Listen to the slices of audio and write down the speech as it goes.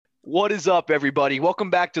What is up, everybody?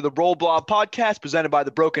 Welcome back to the Roll Blob podcast presented by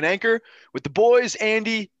the Broken Anchor with the boys,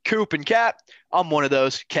 Andy, Coop, and Cap. I'm one of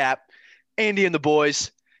those, Cap. Andy and the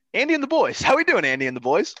boys. Andy and the boys. How we doing, Andy and the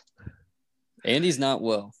boys? Andy's not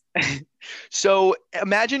well. So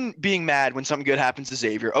imagine being mad when something good happens to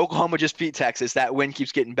Xavier. Oklahoma just beat Texas. That win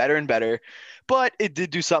keeps getting better and better. But it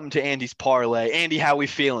did do something to Andy's parlay. Andy, how we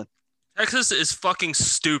feeling? Texas is fucking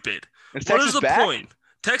stupid. Is What Texas is the back? point?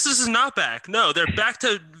 Texas is not back. No, they're back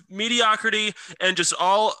to mediocrity and just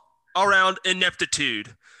all around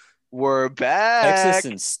ineptitude. We're back. Texas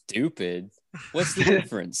and stupid. What's the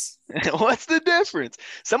difference? What's the difference?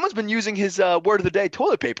 Someone's been using his word of the day,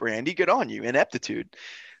 toilet paper, Andy. Good on you. Ineptitude.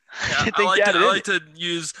 Yeah, I like to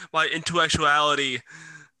use my intellectuality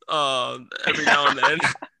every now and then.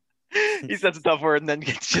 He says a tough word, and then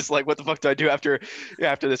it's just like, what the fuck do I do after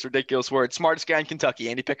this ridiculous word? Smartest guy in Kentucky,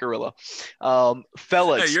 Andy Piccirillo.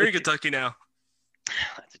 Fellas. Hey, you're in Kentucky now.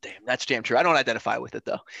 That's damn true. I don't identify with it,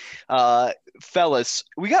 though. Fellas,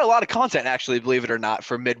 we got a lot of content, actually, believe it or not,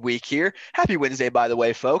 for midweek here. Happy Wednesday, by the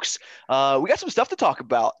way, folks. We got some stuff to talk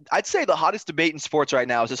about. I'd say the hottest debate in sports right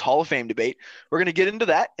now is this Hall of Fame debate. We're going to get into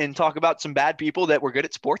that and talk about some bad people that were good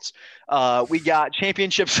at sports. We got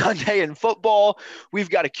Championship Sunday in football. We've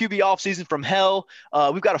got a QB offseason from hell.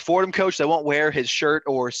 We've got a Fordham coach that won't wear his shirt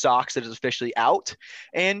or socks that is officially out.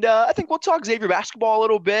 And I think we'll talk Xavier basketball a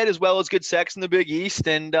little bit, as well as good sex in the Big East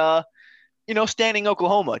and standing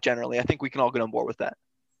Oklahoma generally. I think we can all get on board with that.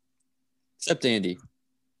 Except Andy.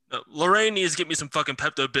 Lorraine needs to get me some fucking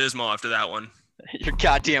Pepto-Bismol after that one. You're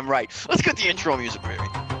goddamn right. Let's get the intro music, baby.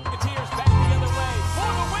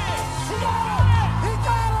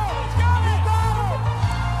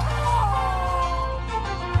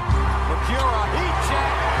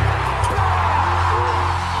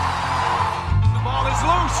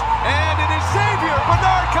 Loose, and it is Xavier.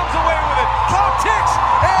 Bernard comes away with it. Clock ticks,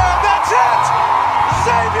 and that's it.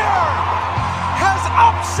 Xavier has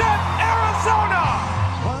upset Arizona.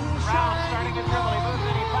 Brown starting his dribble. He moves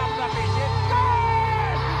it. He pops up. He hits.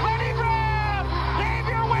 Scores! Lenny Brown!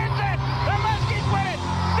 Xavier wins it. The Muskies win it.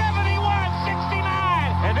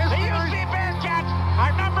 71-69. And the UC Bearcats are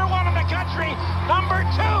number one in the country, number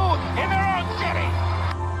two in their own city.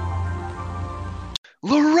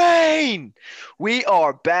 Lorraine! We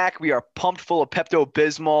are back. We are pumped full of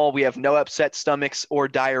Pepto-Bismol. We have no upset stomachs or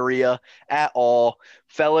diarrhea at all.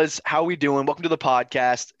 Fellas, how we doing? Welcome to the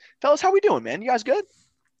podcast. Fellas, how we doing, man? You guys good?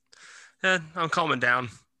 Yeah, I'm calming down.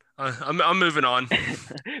 I'm moving on.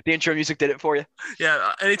 The intro music did it for you?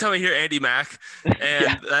 Yeah, anytime I hear Andy Mack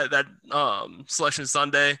and that Selection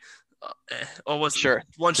Sunday, Sure.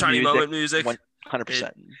 One Shiny Moment music,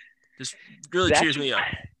 100%. just really cheers me up.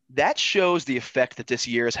 That shows the effect that this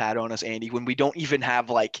year has had on us, Andy, when we don't even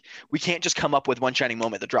have, we can't just come up with one shining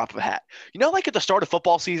moment at the drop of a hat. At the start of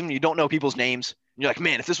football season, you don't know people's names. And you're like,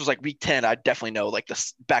 man, if this was week 10, I'd definitely know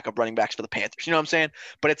the backup running backs for the Panthers. You know what I'm saying?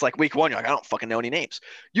 But it's week 1, you're like, I don't fucking know any names.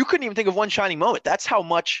 You couldn't even think of one shining moment. That's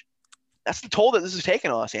the toll that this is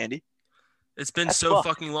taking on us, Andy. It's been so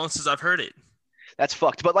fucking long since I've heard it. That's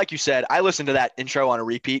fucked. But like you said, I listened to that intro on a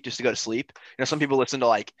repeat just to go to sleep. Some people listen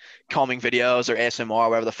to calming videos or ASMR,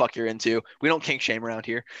 whatever the fuck you're into. We don't kink shame around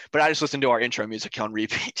here, but I just listened to our intro music on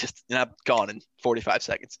repeat and I'm gone in 45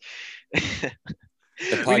 seconds. The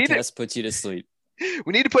podcast puts you to sleep.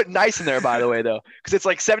 We need to put nice in there, by the way, though, because it's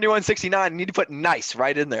 71-69. You need to put nice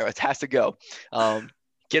right in there. It has to go.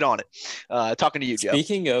 Get on it. Talking to you, Joe.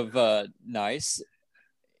 Speaking of nice,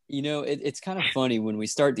 it's kind of funny when we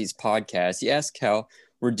start these podcasts. You ask how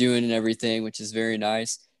we're doing and everything, which is very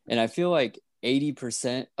nice. And I feel like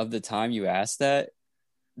 80% of the time you ask that,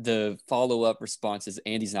 the follow-up response is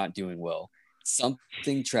Andy's not doing well.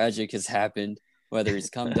 Something tragic has happened, whether he's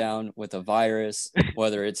come down with a virus,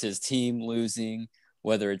 whether it's his team losing,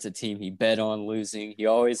 whether it's a team he bet on losing. He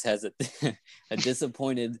always has a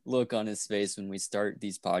disappointed look on his face when we start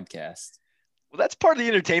these podcasts. Well, that's part of the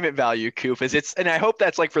entertainment value, Coop, and I hope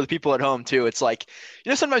that's for the people at home too. It's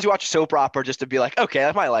sometimes you watch a soap opera just to be like, okay,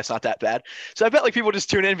 my life's not that bad. So I bet people just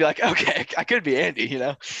tune in and be like, okay, I could be Andy,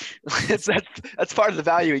 that's part of the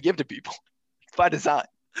value we give to people. It's by design.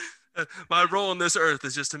 My role on this earth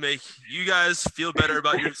is just to make you guys feel better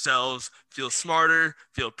about yourselves, feel smarter,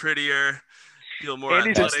 feel prettier, feel more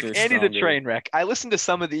athletic. Andy's a train wreck. I listen to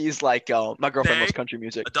some of these my girlfriend loves country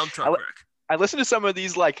music. A dump truck wreck. I listen to some of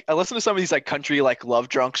these country love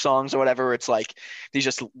drunk songs or whatever. It's these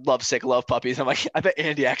just lovesick love puppies. I'm like, I bet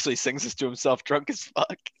Andy actually sings this to himself drunk as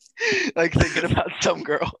fuck. Thinking about some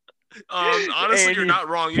girl. Honestly, Andy. You're not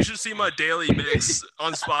wrong. You should see my daily mix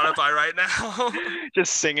on Spotify right now.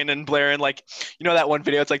 Just singing and blaring that one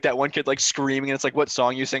video. It's that one kid screaming and it's what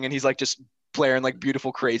song you sing and he's just blaring like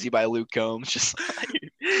 "Beautiful Crazy" by Luke Combs. Just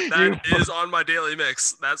That is on my daily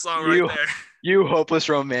mix. That song right there. You hopeless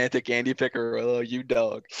romantic, Andy Piccirillo, you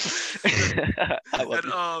dog. I love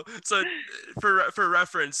you. So for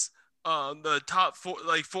reference, the top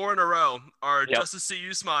four in a row are "Just to See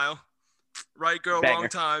You Smile," "Right Girl, Banger. Wrong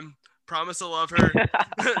Time," "Promise to Love Her,"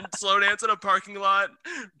 "Slow Dance in a Parking Lot,"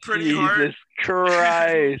 "Pretty Jesus Heart,"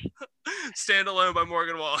 Christ. "Stand Alone" by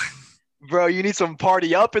Morgan Wallen. Bro, you need some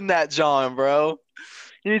party up in that John, bro.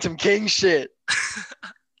 You need some king shit.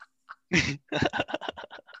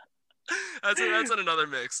 That's in another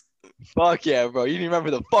mix. Fuck yeah, bro. You need to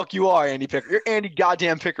remember the fuck you are, Andy Picker. You're Andy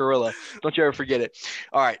goddamn Piccirillo. Don't you ever forget it.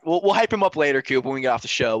 All right. We'll hype him up later, Coop, when we get off the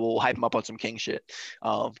show. We'll hype him up on some king shit.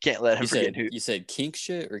 Can't let him forget who. You said kink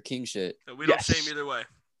shit or king shit? We don't shame either way.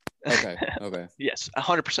 Okay. Yes,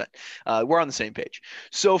 100%. We're on the same page.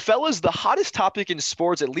 So, fellas, the hottest topic in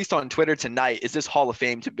sports, at least on Twitter tonight, is this Hall of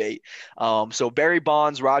Fame debate. So Barry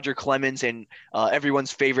Bonds, Roger Clemens, and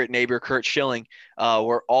everyone's favorite neighbor, Kurt Schilling,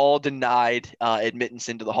 were all denied admittance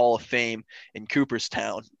into the Hall of Fame in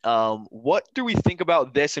Cooperstown. What do we think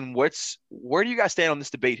about this, and where do you guys stand on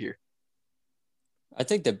this debate here? I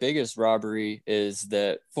think the biggest robbery is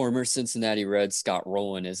that former Cincinnati Reds Scott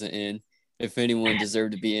Rowland isn't in. If anyone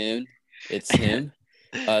deserved to be in, it's him.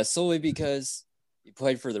 Solely because he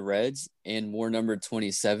played for the Reds and wore number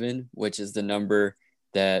 27, which is the number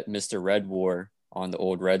that Mr. Red wore on the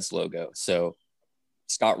old Reds logo. So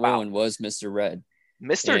Scott Rowland was Mr. Red.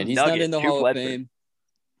 Mr. And he's Nugget, not in the Duke Hall of Ledford. Fame.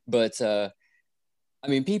 But, I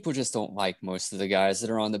mean, people just don't like most of the guys that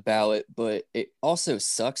are on the ballot. But it also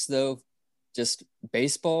sucks, though. Just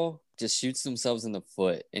baseball just shoots themselves in the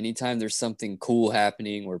foot. Anytime there's something cool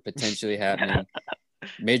happening or potentially happening,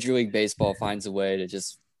 Major League Baseball finds a way to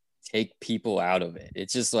just take people out of it.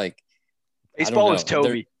 It's just like Baseball is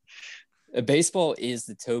Toby. Baseball is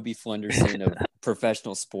the Toby Flenderson of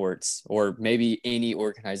professional sports, or maybe any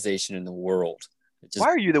organization in the world. Why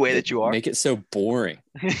are you the way that you are? Make it so boring.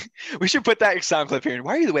 We should put that sound clip here.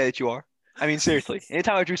 Why are you the way that you are? I mean, seriously,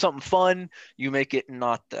 anytime I do something fun, you make it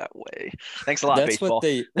not that way. Thanks a lot, baseball.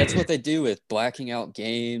 That's what they do with blacking out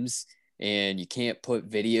games, and you can't put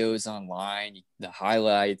videos online, the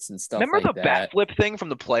highlights and stuff Remember like the that. bat flip thing from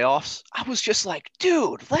the playoffs? I was just like,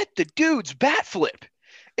 dude, let the dudes bat flip.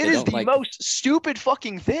 It is the most stupid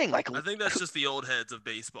fucking thing. Like, I think that's just the old heads of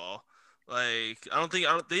baseball. Like,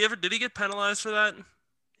 did he get penalized for that?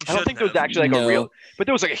 I don't think there was actually like a real, but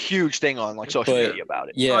there was like a huge thing on like social media about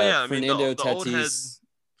it. Yeah, Fernando Tatis.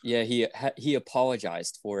 Yeah, he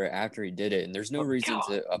apologized for it after he did it, and there's no reason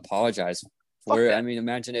to apologize for it. I mean,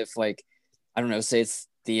 imagine if like, I don't know, say it's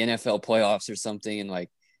the NFL playoffs or something, and like,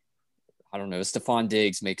 I don't know, Stephon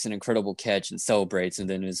Diggs makes an incredible catch and celebrates, and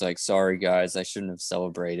then is like, sorry guys, I shouldn't have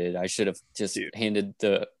celebrated. I should have just handed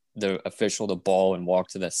the official the ball and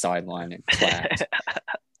walked to the sideline and clapped.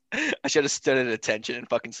 I should have stood at attention and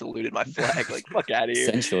fucking saluted my flag. Like, fuck out of here.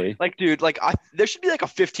 Essentially. Like, dude, like, there should be like a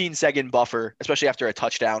 15-second buffer, especially after a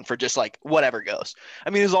touchdown, for just like whatever goes. I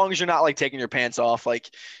mean, as long as you're not like taking your pants off, like,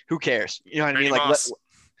 who cares? You know what I mean? Like,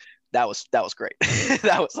 that was great.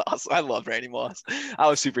 That was awesome. I love Randy Moss. I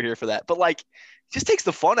was super here for that. But like, it just takes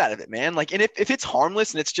the fun out of it, man. Like, and if it's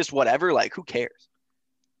harmless and it's just whatever, like, who cares?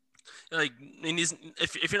 Like,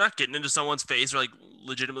 if you're not getting into someone's face or like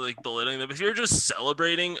legitimately like belittling them, if you're just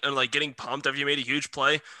celebrating and like getting pumped after you made a huge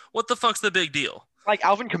play, what the fuck's the big deal? Like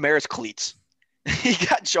Alvin Kamara's cleats. He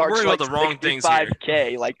got charged for like the wrong things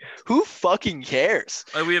 $5K. Like, who fucking cares?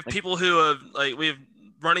 Like, we have people who have we have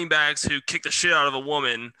running backs who kick the shit out of a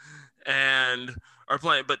woman and are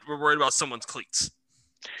playing, but we're worried about someone's cleats.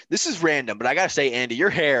 This is random, but I gotta say, Andy, your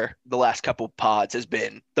hair the last couple of pods has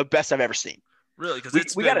been the best I've ever seen. Really? Because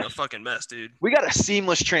it's been a fucking mess, dude. We got a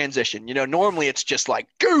seamless transition. You know, normally it's just like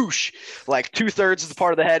goosh. Like 2/3 of the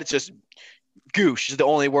part of the head, it's just goosh is the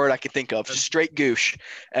only word I can think of. Just straight goosh.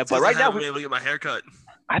 But right now, I'm able to get my hair cut.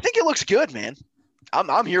 I think it looks good, man.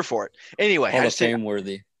 I'm here for it. Anyway, Hall of Fame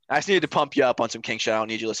worthy. I just needed to pump you up on some king shit. I don't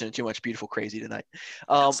need you listening to too much Beautiful Crazy tonight.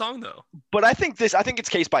 Good song though. But I think it's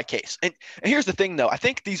case by case. And here's the thing though. I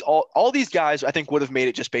think all these guys I think would have made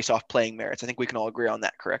it just based off playing merits. I think we can all agree on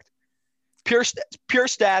that, correct? Pure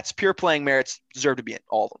stats, pure playing merits deserve to be in,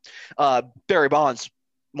 all of them. Barry Bonds,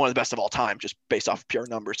 one of the best of all time, just based off of pure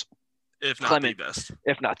numbers. If not the best.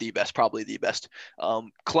 If not the best, probably the best.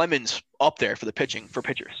 Clemens up there for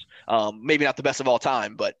pitchers. Maybe not the best of all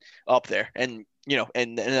time, but up there. And you know,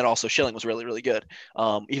 and then also Schilling was really, really good,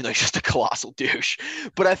 even though he's just a colossal douche.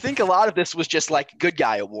 But I think a lot of this was just like good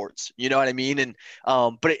guy awards. You know what I mean? And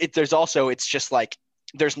but it's just like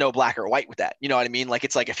there's no black or white with that. You know what I mean? Like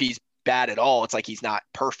it's like if he's bad at all. It's like he's not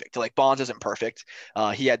perfect. Like Bonds isn't perfect.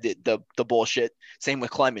 He had the bullshit. Same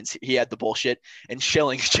with Clemens. He had the bullshit. And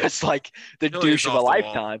Schilling's just like the douche of a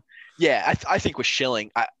lifetime. Yeah, I think with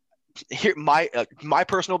Schilling, here my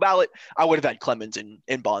personal ballot, I would have had Clemens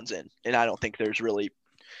and Bonds in, and I don't think there's really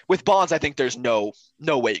with Bonds. I think there's no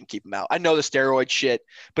way you can keep him out. I know the steroid shit,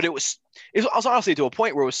 but it was honestly to a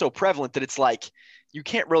point where it was so prevalent that it's like you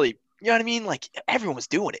can't really, you know what I mean? Like everyone was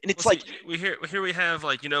doing it, and it's like we have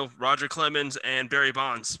like Roger Clemens and Barry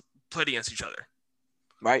Bonds played against each other,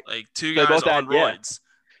 right? Like two guys on roids.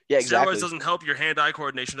 Yeah, exactly. Steroids doesn't help your hand-eye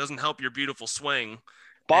coordination, doesn't help your beautiful swing.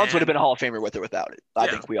 Bonds would have been a Hall of Famer with or without it. I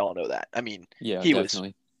think we all know that. I mean, he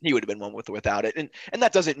definitely. He would have been one with or without it. And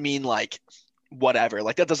that doesn't mean like whatever.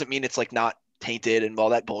 Like that doesn't mean it's like not tainted and all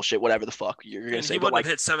that bullshit, whatever the fuck you're going to say. He wouldn't have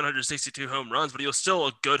hit 762 home runs, but he was still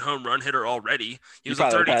a good home run hitter already. He was a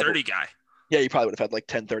 30-30 guy. Yeah, you probably would have had like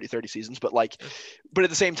 10, 30 seasons, but at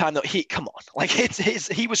the same time though, come on. Like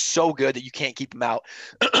he was so good that you can't keep him out.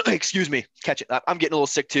 Excuse me. Catch it. I'm getting a little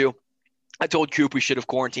sick too. I told Coop we should have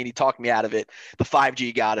quarantined. He talked me out of it. The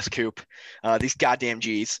 5G got us, Coop. These goddamn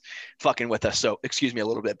G's fucking with us. So excuse me a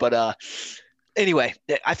little bit. But anyway,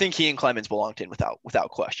 I think he and Clemens belonged in without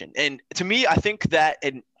question. And to me, I think that,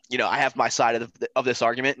 and I have my side of this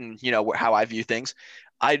argument and how I view things.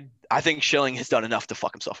 I think Schilling has done enough to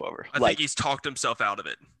fuck himself over. I think he's talked himself out of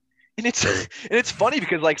it. And it's funny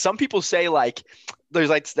because like some people say like there's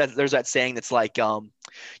that saying that's like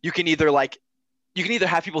you can either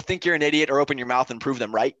have people think you're an idiot or open your mouth and prove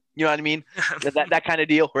them right. You know what I mean? that kind of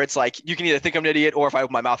deal where it's like you can either think I'm an idiot or if I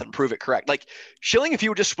open my mouth and prove it correct. Like Schilling, if he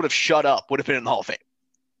would have shut up, would have been in the Hall of Fame.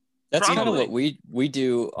 That's kind of what we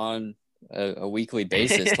do on a weekly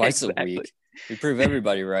basis, twice a week. We prove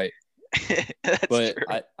everybody right.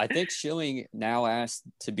 But I think Schilling now asked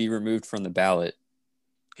to be removed from the ballot.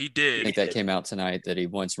 He did. I think that came out tonight that he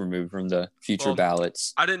wants removed from the future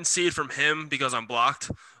ballots. I didn't see it from him because I'm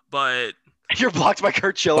blocked, but you're blocked by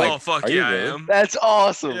Curt Schilling. Oh fuck yeah, I am. That's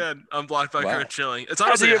awesome. Yeah, I'm blocked by Curt Schilling. It's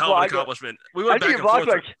honestly a hell of an accomplishment. We went back and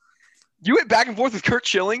forth. You went back and forth with Curt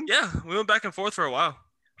Schilling? Yeah, we went back and forth for a while.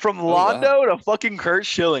 From Londo to fucking Curt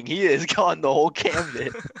Schilling, he has gone the whole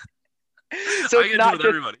gambit. So I get to with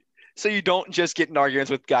everybody. So you don't just get in arguments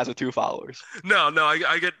with guys with 2 followers. No,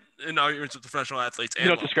 I get in arguments with professional athletes. You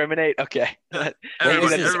don't discriminate? Okay. What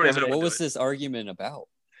was this argument about?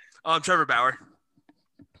 Trevor Bauer.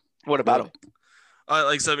 What about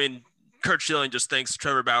him? Curt Schilling just thinks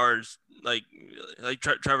Trevor Bauer's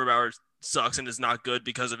Trevor Bauer sucks and is not good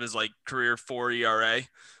because of his career 4 ERA.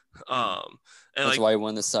 That's why he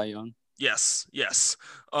won the Cy Young. Yes.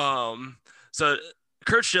 So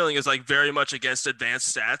Curt Schilling is very much against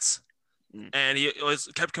advanced stats, and he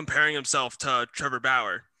kept comparing himself to Trevor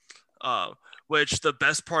Bauer. Which the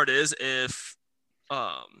best part is if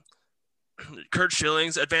Curt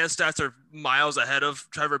Schilling's advanced stats are miles ahead of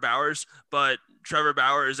Trevor Bauer's, but Trevor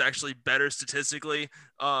Bauer is actually better statistically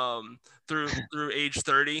through age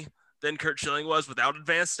 30 than Curt Schilling was without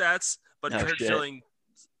advanced stats. But Curt Schilling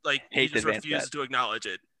he just refuses to acknowledge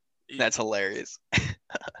it. That's hilarious.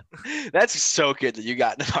 That's so good that you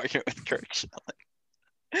got in an argument with Curt Schilling.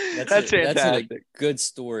 That's fantastic. That's a good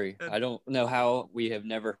story. I don't know how we have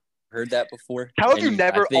never heard that before. How have you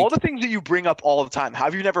never, all the things that you bring up all the time, how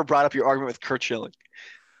have you never brought up your argument with Curt Schilling?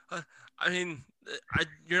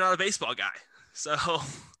 You're not a baseball guy, so.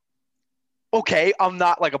 Okay, I'm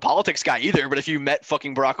not a politics guy either, but if you met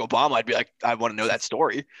fucking Barack Obama, I'd be like, I want to know that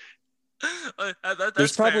story.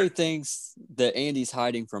 There's probably things that Andy's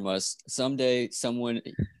hiding from us. Someday, someone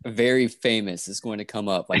very famous is going to come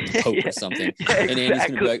up, like the Pope or something, and Andy's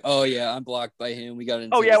going to be like, "Oh yeah, I'm blocked by him. We got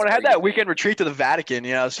into." Oh yeah, when I had that weekend retreat to the Vatican,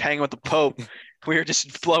 I was hanging with the Pope. We were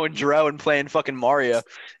just blowing dro and playing fucking Mario.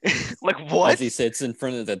 What? As he sits in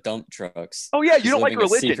front of the dump trucks. Oh yeah, you don't like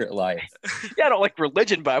religion. Secret life. Yeah, I don't like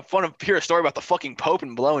religion, but I want to hear a story about the fucking Pope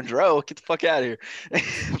and blowing dro. Get the fuck out of here.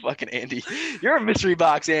 Fucking Andy. You're a mystery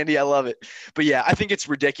box, Andy. I love it. But yeah, I think it's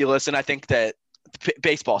ridiculous, and I think that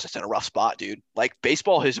baseball's just in a rough spot, dude.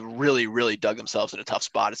 Baseball has really, really dug themselves in a tough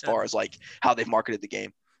spot as far as how they've marketed the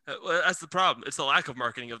game. Well, that's the problem. It's the lack of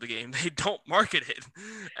marketing of the game. They don't market it,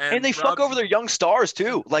 and they fuck over their young stars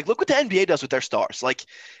too. Look what the NBA does with their stars.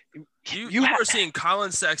 You are seeing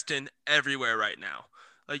Colin Sexton everywhere right now.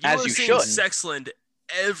 You are seeing Sexland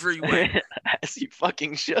everywhere. As you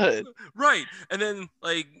fucking should. Right, and then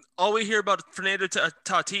all we hear about Fernando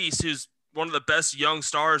Tatis, who's one of the best young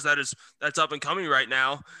stars that's up and coming right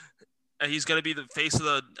now, and he's going to be the face of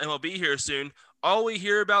the MLB here soon. All we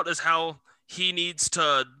hear about is how he needs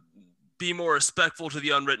to be more respectful to the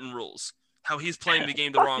unwritten rules. how he's playing the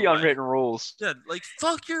game the Fuck wrong the way. unwritten rules. Yeah, like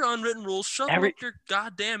fuck your unwritten rules. Shove them up your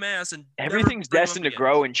goddamn ass and Everything's destined to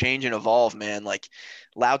grow and change and evolve, man. Like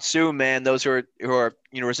Lao Tzu, man. Those who are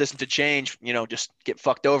resistant to change, just get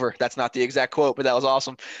fucked over. That's not the exact quote, but that was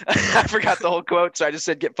awesome. I forgot the whole quote, so I just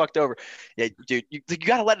said get fucked over. Yeah, dude, you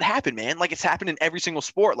gotta let it happen, man. Like it's happened in every single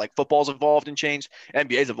sport. Like football's evolved and changed,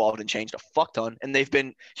 NBA's evolved and changed a fuck ton, and they've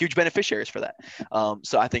been huge beneficiaries for that.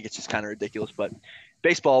 So I think it's just kind of ridiculous, but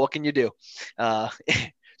baseball, what can you do?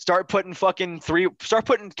 Start putting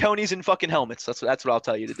conies in fucking helmets. That's what I'll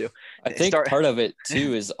tell you to do. I think part of it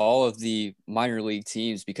too is all of the minor league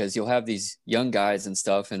teams, because you'll have these young guys and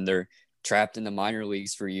stuff, and they're trapped in the minor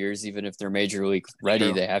leagues for years. Even if they're major league ready,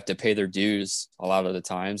 True. They have to pay their dues a lot of the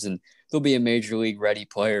times, and there'll be a major league ready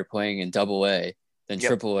player playing in AA, then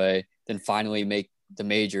AAA, then finally make the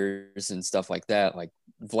majors and stuff like that. Like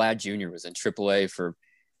Vlad Jr. was in AAA for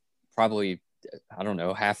probably, I don't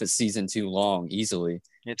know, half a season too long, easily.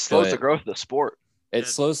 It slows the growth of the sport. It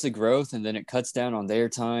slows the growth, and then it cuts down on their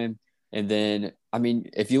time. And then, I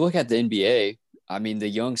mean, if you look at the NBA, I mean, the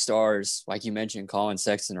young stars, like you mentioned, Colin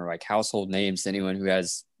Sexton, are like household names to anyone who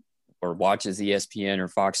has or watches ESPN or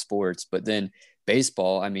Fox Sports. But then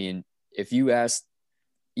baseball, I mean, if you ask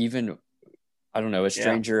even, I don't know, a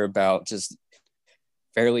stranger about just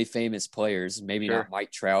fairly famous players, maybe not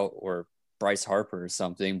Mike Trout or Bryce Harper or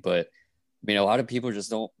something, but I mean, a lot of people just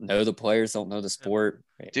don't know the players, don't know the sport.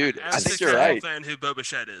 Dude, I think you're right. Fan who Bo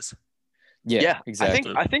Bichette is. Yeah,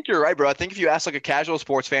 exactly. I think you're right, bro. I think if you ask like a casual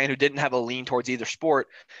sports fan who didn't have a lean towards either sport,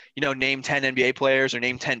 name 10 NBA players or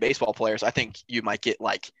name 10 baseball players, I think you might get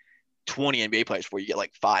like 20 NBA players before you get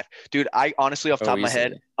like 5. Dude, I honestly, off the top of my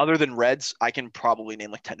head, other than Reds, I can probably name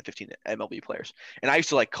like 10 to 15 MLB players. And I used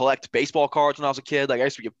to like collect baseball cards when I was a kid. Like I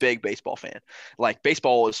used to be a big baseball fan. Like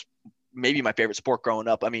baseball was maybe my favorite sport growing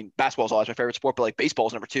up. I mean, basketball is always my favorite sport, but like baseball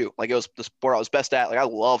is number 2. Like it was the sport I was best at. Like I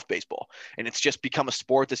love baseball, and it's just become a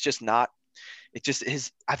sport that's just not. It just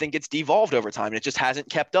is. I think it's devolved over time, and it just hasn't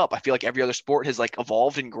kept up. I feel like every other sport has like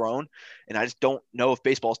evolved and grown, and I just don't know if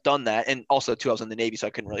baseball's done that. And also, too, I was in the Navy, so I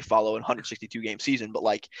couldn't really follow a 162 game season. But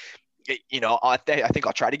like, I think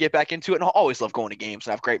I'll try to get back into it. And I'll always love going to games,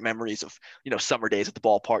 and I have great memories of, summer days at the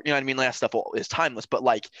ballpark. You know what I mean? That stuff is timeless, but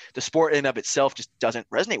like the sport in and of itself just doesn't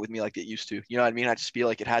resonate with me like it used to. You know what I mean? I just feel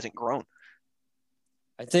like it hasn't grown.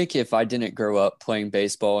 I think if I didn't grow up playing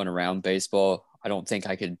baseball and around baseball, I don't think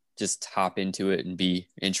I could just hop into it and be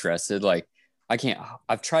interested. Like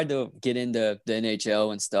I've tried to get into the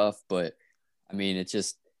NHL and stuff, but I mean, it's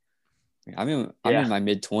just, I'm in my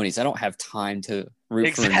mid-20s. I don't have time to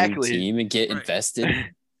root for a new team and get invested.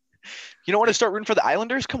 You don't want to start rooting for the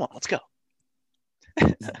Islanders? Come on, let's go.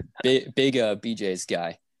 Big BJ's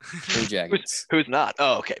guy. Blue Jackets. Who's not?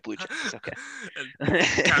 Oh, okay. Blue Jackets. Okay.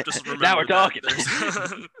 Now we're talking.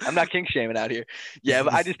 I'm not king shaming out here. Yeah,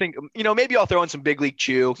 but I just think, maybe I'll throw in some big league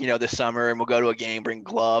chew, this summer, and we'll go to a game, bring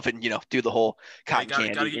glove, and, do the whole cotton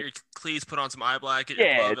candy. Gotta get your cleats, put on some eye black, get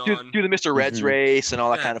your glove on. Do the Mr. Reds race and all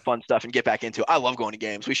that kind of fun stuff and get back into it. I love going to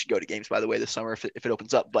games. We should go to games, by the way, this summer if it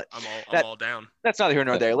opens up. But I'm all down. That's neither here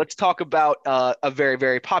nor there. Let's talk about a very,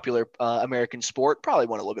 very popular American sport, probably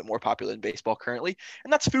one a little bit more popular than baseball currently,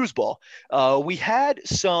 and that's foosball. We had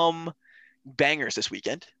some bangers this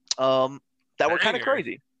weekend that were kind of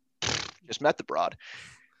crazy. Just met the broad.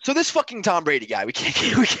 So this fucking Tom Brady guy, we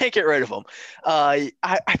can't get rid of him. I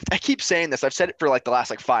keep saying this. I've said it for like the last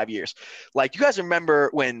like 5 years. Like you guys remember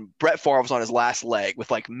when Brett Favre was on his last leg with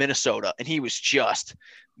like Minnesota, and he was just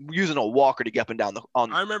using a walker to get up and down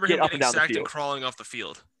I remember him getting sacked and crawling off the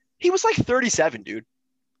field. He was like 37, dude.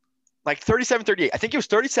 Like 37, 38. I think he was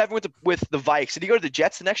 37 with the Vikings. Did he go to the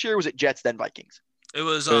Jets the next year, or was it Jets then Vikings? It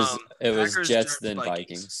was Jets then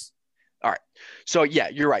Vikings. All right. So yeah,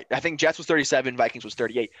 you're right. I think Jets was 37, Vikings was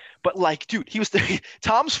 38. But like, dude, he was 30.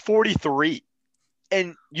 Tom's 43.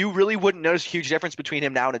 And you really wouldn't notice a huge difference between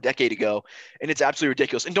him now and a decade ago. And it's absolutely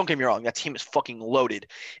ridiculous. And don't get me wrong, that team is fucking loaded.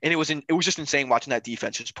 And it was just insane watching that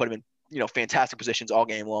defense just put him in, fantastic positions all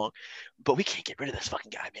game long. But we can't get rid of this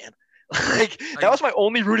fucking guy, man. That was my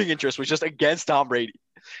only rooting interest, was just against Tom Brady.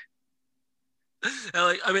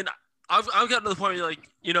 And I've gotten to the point where like,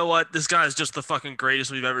 you know what, this guy is just the fucking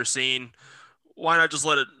greatest we've ever seen. Why not just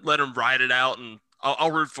let him ride it out, and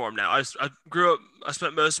I'll root for him now. I grew up. I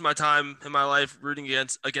spent most of my time in my life rooting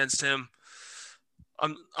against him.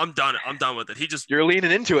 I'm done. I'm done with it. You're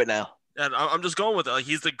leaning into it now. And I'm just going with it. Like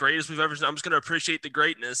he's the greatest we've ever seen. I'm just gonna appreciate the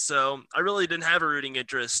greatest. So I really didn't have a rooting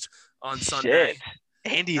interest on Sunday.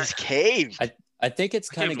 Andy's caved. I think it's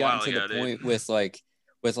kind of gotten to the point with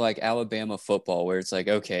like Alabama football, where it's like,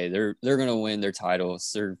 okay, they're gonna win their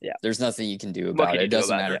titles. There's nothing you can do about it. It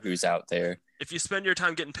doesn't matter who's out there. if you spend your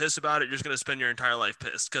time getting pissed about it, you're just going to spend your entire life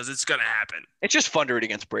pissed because it's going to happen. It's just fun to root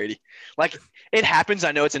against Brady. Like, it happens.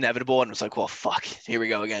 I know it's inevitable, and it's like, well, fuck, here we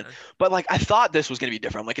go again. But, like, I thought this was going to be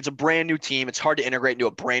different. I'm like, it's a brand new team. It's hard to integrate into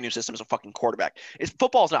a brand new system as a fucking quarterback.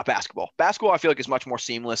 Football is not basketball. Basketball, I feel like, is much more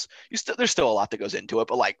seamless. There's still a lot that goes into it,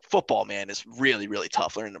 but, like, football, man, is really, really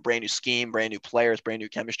tough. Learning a brand new scheme, brand new players, brand new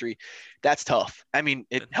chemistry. That's tough. I mean,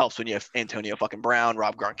 it helps when you have Antonio fucking Brown,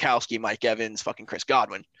 Rob Gronkowski, Mike Evans, fucking Chris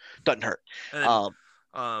Godwin. Doesn't hurt. And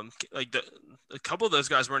then, a couple of those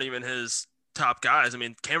guys weren't even his top guys. I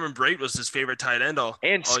mean, Cameron Brate was his favorite tight end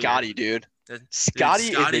and Scotty, year. dude.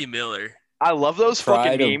 Scotty Miller. I love those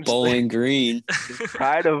fucking memes. Bowling Green.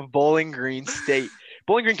 Pride of Bowling Green State.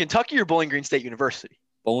 Bowling Green, Kentucky, or Bowling Green State University?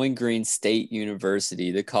 Bowling Green State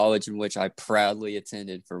University, the college in which I proudly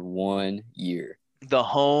attended for 1 year. The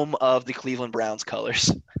home of the Cleveland Browns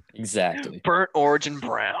colors. Exactly. Burnt orange and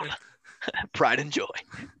brown. Pride and joy.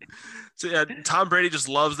 So yeah, Tom Brady just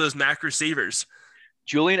loves those MAC receivers.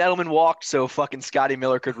 Julian Edelman walked so fucking Scotty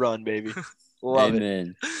Miller could run, baby. Love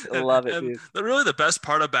Amen. it. Love it, dude. Really the best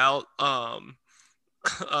part about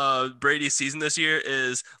Brady's season this year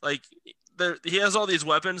is like he has all these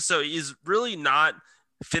weapons, so he's really not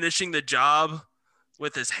finishing the job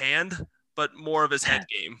with his hand, but more of his head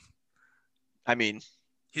game. I mean,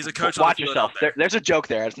 he's a coach. Watch yourself. There's a joke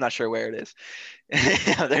there. I'm not sure where it is.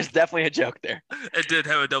 There's definitely a joke there. It did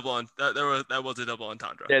have a double on. That was a double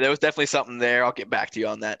entendre. Yeah, there was definitely something there. I'll get back to you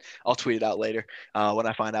on that. I'll tweet it out later when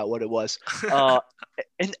I find out what it was.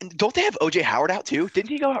 And don't they have OJ Howard out too? Didn't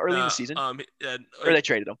he go out early in the season? Yeah, or they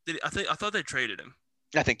traded him? I thought they traded him.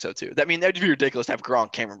 I think so too. I mean, that'd be ridiculous to have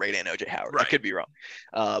Gronk, Cameron Brate, and OJ Howard. Right. I could be wrong,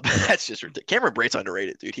 but that's just ridiculous. Cameron Brate's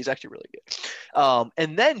underrated, dude. He's actually really good.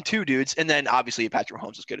 And then two dudes, and then obviously Patrick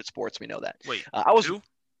Mahomes is good at sports. We know that. Wait, I was who?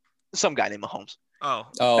 Some guy named Mahomes.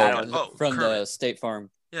 From the State Farm.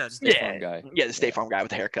 Yeah, State Farm guy. Yeah, the State Farm guy with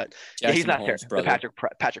the haircut. Jackson he's not Mahomes' there.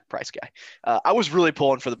 The Patrick Price guy. I was really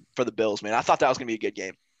pulling for the Bills, man. I thought that was gonna be a good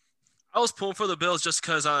game. I was pulling for the Bills just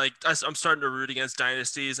because I'm starting to root against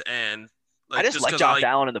dynasties and. I just like Josh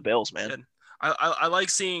Allen and the Bills, man. I like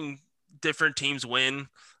seeing different teams win,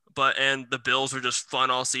 and the Bills are just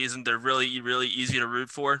fun all season. They're really, really easy to root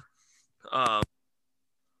for. And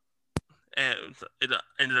it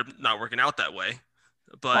ended up not working out that way.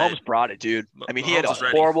 But Mahomes brought it, dude. I mean, he had a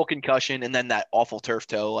horrible concussion and then that awful turf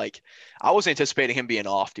toe. Like, I was anticipating him being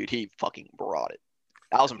off, dude. He fucking brought it.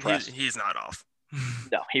 I was impressed. He's not off.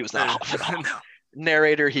 No, he was not off at all. No.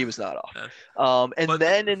 Narrator, he was not off. And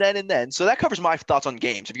then. So that covers my thoughts on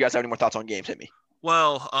games. If you guys have any more thoughts on games, hit me.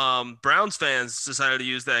 Well, Browns fans decided to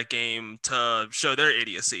use that game to show their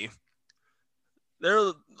idiocy. They're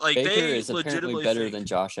like Baker they is legitimately apparently better than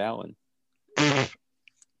Josh Allen. I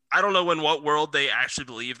don't know in what world they actually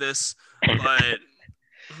believe this, but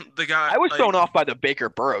the guy. I was thrown off by the Baker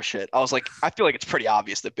Burrow shit. I was like, I feel like it's pretty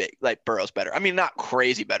obvious that Burrow's better. I mean, not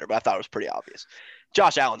crazy better, but I thought it was pretty obvious.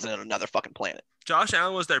 Josh Allen's in another fucking planet. Josh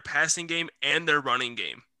Allen was their passing game and their running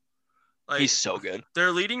game. Like, he's so good.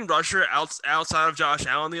 Their leading rusher outside of Josh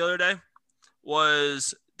Allen the other day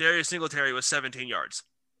was Darius Singletary with 17 yards.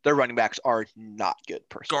 Their running backs are not good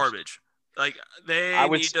personally. Garbage. Like, they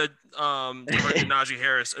need to Najee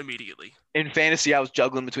Harris immediately. In fantasy, I was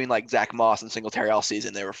juggling between like Zach Moss and Singletary all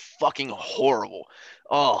season. They were fucking horrible.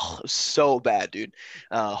 Oh, it was so bad, dude.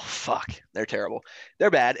 Oh, fuck. They're terrible. They're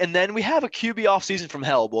bad. And then we have a QB offseason from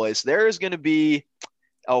hell, boys. There is going to be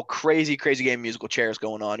crazy, crazy game of musical chairs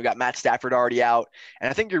going on. We got Matt Stafford already out. And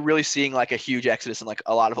I think you're really seeing like a huge exodus in like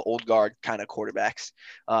a lot of old guard kind of quarterbacks.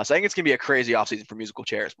 So I think it's going to be a crazy offseason for musical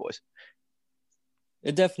chairs, boys.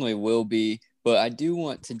 It definitely will be. But I do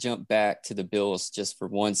want to jump back to the Bills just for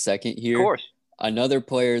 1 second here. Of course. Another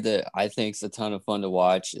player that I think is a ton of fun to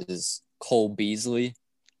watch is Cole Beasley.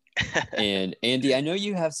 And Andy, I know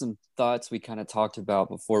you have some thoughts we kind of talked about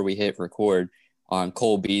before we hit record on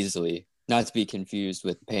Cole Beasley. Not to be confused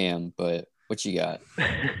with Pam, but what you got?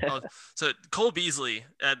 So Cole Beasley,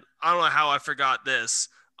 and I don't know how I forgot this.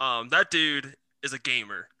 That dude is a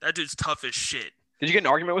gamer. That dude's tough as shit. Did you get an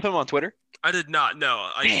argument with him on Twitter? I did not. No,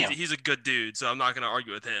 he's a good dude, so I'm not going to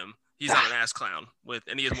argue with him. He's not an ass clown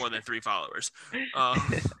and he has more than 3 followers.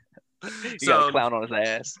 You got a clown on his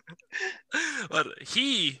ass. But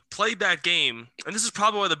he played that game, and this is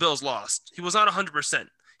probably why the Bills lost. He was not 100%.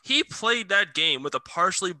 He played that game with a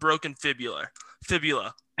partially broken fibula,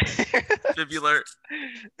 tibia,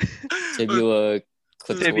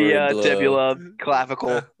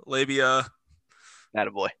 clavicle, labia.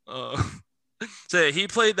 Attaboy. So he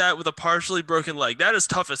played that with a partially broken leg. That is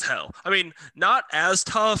tough as hell. I mean, not as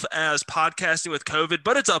tough as podcasting with COVID,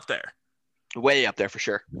 but it's up there. Way up there for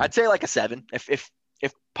sure. I'd say like a 7. If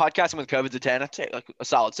if podcasting with COVID's a 10, I'd say like a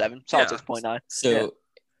solid 7, solid Yeah. 6.9. So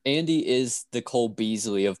Andy is the Cole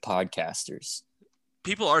Beasley of podcasters.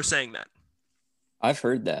 People are saying that, I've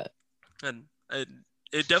heard that. and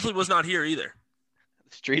it definitely was not here either.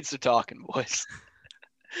 The streets are talking, boys.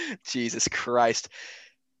 Jesus Christ.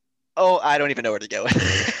 Oh, I don't even know where to go.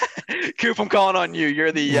 Coop, I'm calling on you.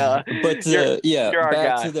 You're the But you're our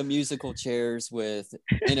back guy. to the musical chairs with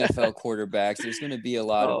NFL quarterbacks. There's going to be a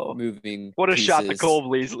lot Oh, of moving. What a shot to pieces. Cole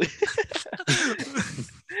Beasley.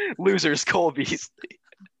 Losers, Cole Beasley.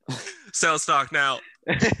 Sell stock now.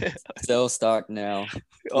 Sell stock now.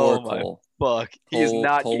 Oh Or my Cole. fuck. He is Cole-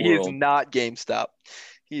 not Cole he is world. not GameStop.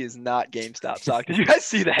 He is not GameStop stock. Did you guys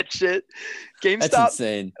see that shit? That's GameStop.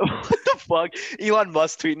 insane. What the fuck? Elon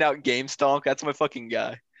Musk tweeting out GameStonk. That's my fucking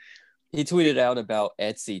guy. He tweeted out about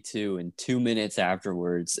Etsy too, and 2 minutes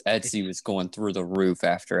afterwards, Etsy was going through the roof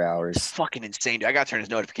after It's hours. fucking insane, dude. I gotta turn his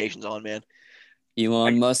notifications on, man.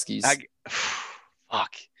 Elon Muskies.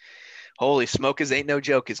 Fuck. Holy smokers, ain't no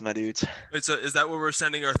jokers, my dudes. Is that where we're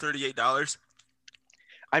sending our $38?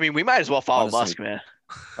 I mean, we might as well follow Honestly. Musk, man.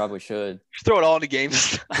 Probably should. Just throw it all into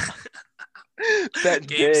games. Betting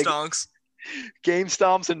Game big. stonks. Game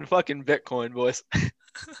stomps and fucking Bitcoin, boys.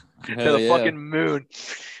 To Hell the yeah. fucking moon.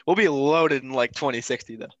 We'll be loaded in like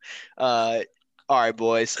 2060 though. All right,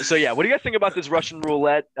 boys. So yeah, what do you guys think about this Russian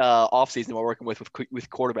roulette offseason we're working with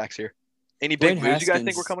quarterbacks here? Any big Dwayne moves you guys think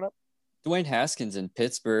Haskins- were coming up? Dwayne Haskins in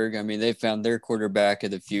Pittsburgh. I mean, they found their quarterback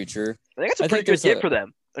of the future. I think it's a I pretty think good there's get a- for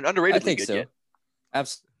them. An I underrated think good so. get.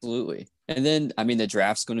 Absolutely. And then, I mean, the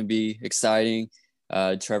draft's going to be exciting.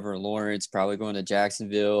 Trevor Lawrence probably going to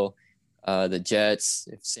Jacksonville. The Jets,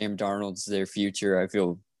 if Sam Darnold's their future, I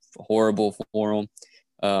feel horrible for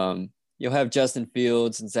them. You'll have Justin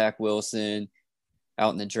Fields and Zach Wilson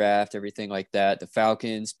out in the draft, everything like that. The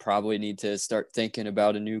Falcons probably need to start thinking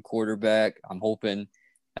about a new quarterback. I'm hoping,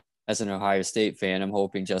 as an Ohio State fan, I'm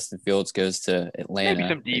hoping Justin Fields goes to Atlanta. Maybe some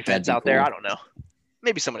I think that'd defense be out there. cool. I don't know.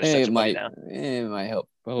 Maybe someone to Eh, set It some money might, down. it might help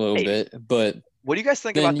a little Maybe. bit, but What do you guys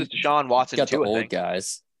think Then about this Deshaun Watson got the Tua old thing?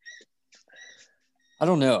 guys. I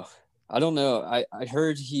don't know. I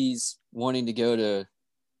heard he's wanting to go to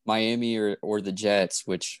Miami or the Jets,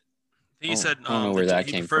 which He Oh, said I don't know where that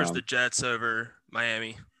he came prefers from. the Jets over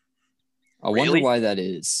Miami. I wonder Really? why that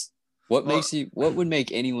is. What Well- makes you? What would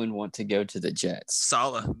make anyone want to go to the Jets?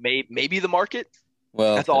 Salah. Maybe the market.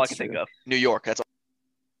 Well, That's all I can think of. New York. That's all.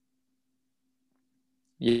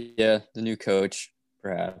 Yeah, the new coach,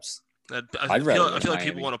 perhaps. I I'd feel rather like go to people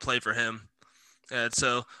Miami. want to play for him. And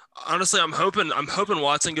so honestly, I'm hoping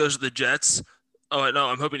Watson goes to the Jets. Oh no,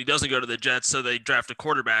 I'm hoping he doesn't go to the Jets, so they draft a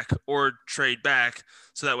quarterback or trade back,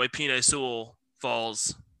 so that way Penei Sewell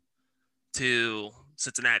falls to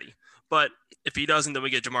Cincinnati. But if he doesn't, then we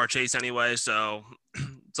get Jamar Chase anyway. So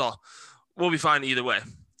we'll be fine either way.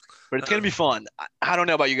 But it's gonna be fun. I don't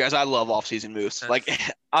know about you guys. I love off-season moves. Like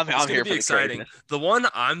I'm It's here gonna for be the exciting. craziness. The one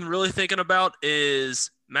I'm really thinking about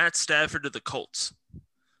is Matt Stafford to the Colts.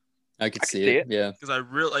 I could I see could see it. Yeah. Because I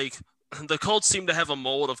really like the Colts seem to have a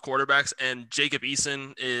mold of quarterbacks, and Jacob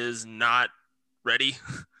Eason is not ready,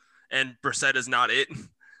 and Brissett is not it.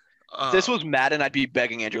 If this was Madden, I'd be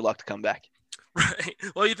begging Andrew Luck to come back. right.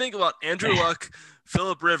 Well, you think about Andrew Luck,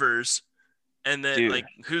 Phillip Rivers, and then Dude. like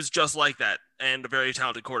who's just like that and a very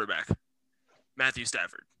talented quarterback, Matthew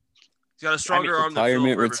Stafford. He's got a stronger arm than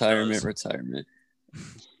Phillip Rivers does. Retirement.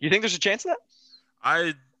 You think there's a chance of that?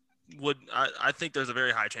 I think there's a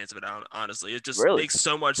very high chance of it, honestly. It just Really? makes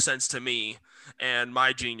so much sense to me and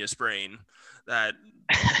my genius brain that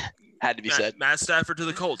Had to be said. Matt Stafford to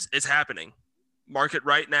the Colts. It's happening. Mark it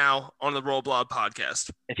right now on the Roll Blob podcast.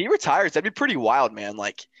 If he retires, that'd be pretty wild, man.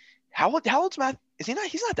 Like, how old's Matt? Is he not?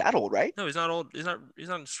 He's not that old, right? No, he's not old. He's not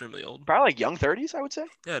extremely old. Probably like young 30s, I would say.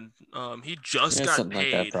 Yeah, he just Yeah, got something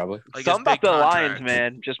paid. like that, probably. Like, his Something about big the contract Lions,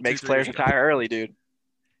 man, just makes 2-3 players years ago. retire early, dude.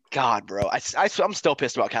 God, bro, I'm still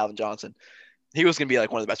pissed about Calvin Johnson. He was gonna be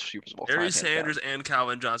like one of the best receivers of all time. Barry hands down. Sanders and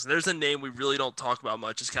Calvin Johnson. There's a name we really don't talk about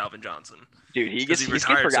much is Calvin Johnson. Dude, he 'Cause gets he he gets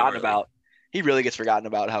retired so forgotten early. about. He really gets forgotten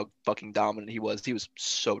about how fucking dominant he was. He was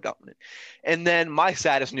so dominant. And then my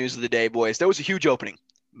saddest news of the day, boys, there was a huge opening.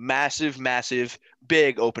 Massive,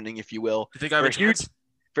 big opening, if you will. You think I have a chance?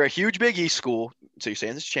 For a huge Big East school. So you're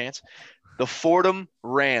saying there's a chance. The Fordham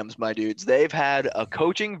Rams, my dudes. They've had a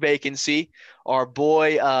coaching vacancy. Our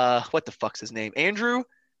boy, what the fuck's his name? Andrew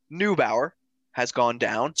Neubauer has gone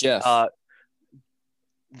down. Jeff.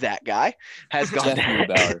 That guy has gone Jeff down.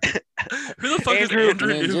 Neubauer. Who the fuck Andrew- is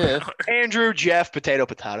Andrew and then Neubauer? Andrew, Jeff, potato,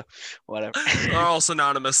 whatever. Are all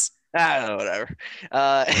synonymous. I don't know, whatever.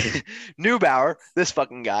 Neubauer, this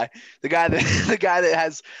fucking guy, the guy that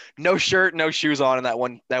has no shirt, no shoes on in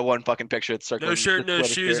that one fucking picture that's circling. No shirt, no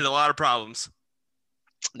Twitter shoes, sphere. and a lot of problems.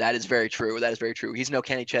 That is very true. That is very true. He's no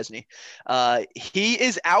Kenny Chesney. He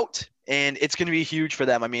is out, and it's going to be huge for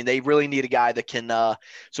them. I mean, they really need a guy that can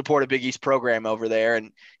support a Big East program over there.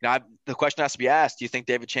 And the question has to be asked: do you think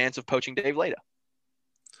they have a chance of poaching Dave Leda?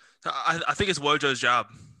 I think it's Wojo's job.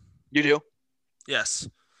 You do? Yes.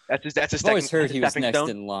 That's his I've always heard he was next stone.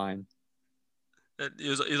 in line.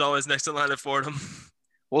 He's always next in line at Fordham.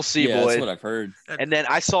 We'll see, Yeah, boys. that's what I've heard. And then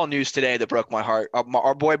I saw news today that broke my heart.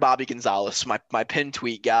 Our boy Bobby Gonzalez, my pin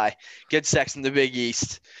tweet guy, Good Sex in the Big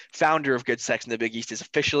East, founder of Good Sex in the Big East, is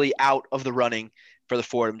officially out of the running for the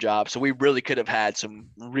Fordham job. So we really could have had some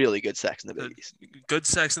really good sex in the Big East. Good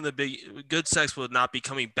Sex will not be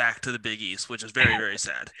coming back to the Big East, which is very, very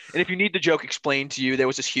sad. And if you need the joke explained to you, there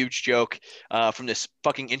was this huge joke from this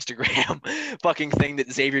fucking Instagram fucking thing that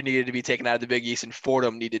Xavier needed to be taken out of the Big East and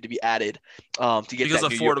Fordham needed to be added to get because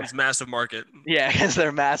that of Fordham's massive market. Yeah, because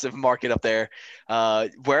their massive market up there.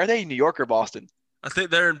 Where are they? New York or Boston? I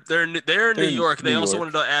think they're in New York. They also York.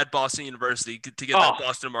 wanted to add Boston University to get that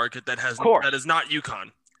Boston market that is not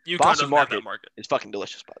UConn. UConn Boston doesn't have that market. It's fucking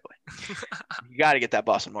delicious, by the way. You got to get that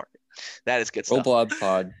Boston market. That is good stuff. Roll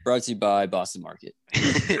Pod brought to you by Boston Market.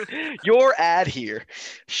 Your ad here,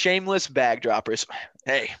 shameless bag droppers.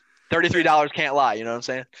 Hey, $33 can't lie. You know what I'm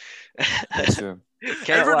saying? That's true.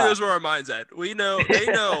 Everyone knows where our mind's at. They know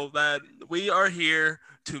that we are here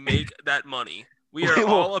to make that money. We are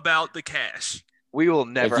all about the cash. We will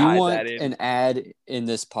never if you hide want that in. an ad in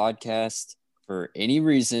this podcast for any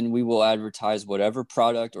reason, we will advertise whatever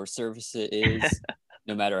product or service it is,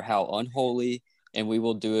 no matter how unholy, and we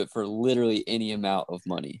will do it for literally any amount of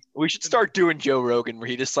money. We should start doing Joe Rogan where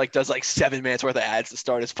he just does 7 minutes worth of ads to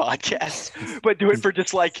start his podcast, but do it for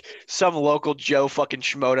just some local Joe fucking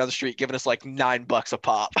schmo down the street giving us $9 a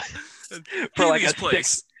pop for a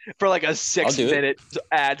 6-minute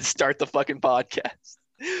ad to start the fucking podcast.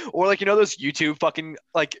 Or those YouTube fucking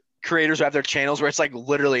creators who have their channels where it's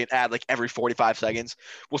literally an ad every 45 seconds.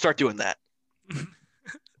 We'll start doing that.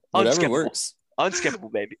 Whatever works.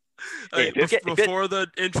 Unskippable, baby. Before the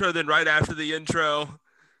intro, then right after the intro.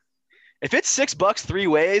 If it's $6 3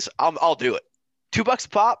 ways, I'll do it. $2 a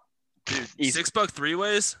pop. Easy. $6 3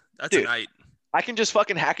 ways? That's a night. I can just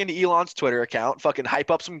fucking hack into Elon's Twitter account, fucking hype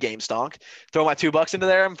up some game stonk, throw my $2 into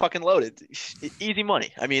there, I'm fucking loaded. Easy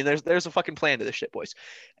money. I mean, there's a fucking plan to this shit, boys.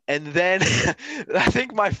 And then I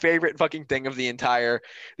think my favorite fucking thing of the entire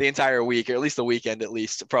week, or at least the weekend, at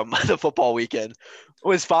least from the football weekend,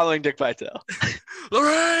 was following Dick Vitale.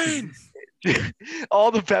 Lorraine! All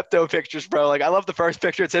the Pepto pictures, bro. I love the first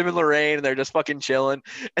picture. It's him and Lorraine, and they're just fucking chilling.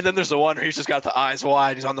 And then there's the one where he's just got the eyes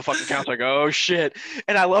wide. He's on the fucking couch oh, shit.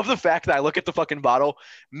 And I love the fact that I look at the fucking bottle,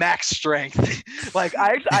 max strength.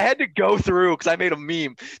 I had to go through because I made a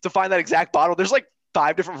meme to find that exact bottle. There's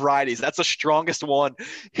 5 different varieties. That's the strongest one.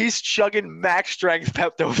 He's chugging max strength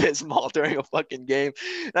Pepto-Bismol during a fucking game.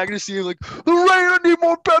 And I can just see him Lorraine, I need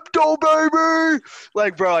more Pepto, baby.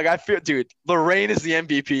 Bro, I feel, dude, Lorraine is the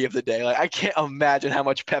MVP of the day. I can't imagine how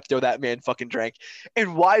much Pepto that man fucking drank.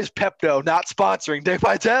 And why is Pepto not sponsoring Dick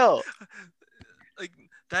Vitale?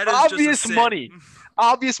 That is obvious just money.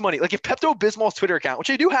 Obvious money. If Pepto-Bismol's Twitter account, which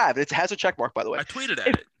they do have, it has a check mark, by the way. I tweeted at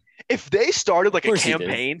it. If they started a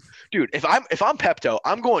campaign, dude, if I'm Pepto,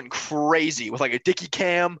 I'm going crazy with a Dickie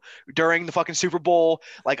cam during the fucking Super Bowl.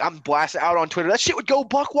 I'm blasting out on Twitter. That shit would go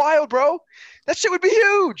buck wild, bro. That shit would be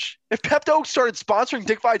huge. If Pepto started sponsoring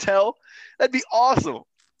Dick Vitale, that'd be awesome.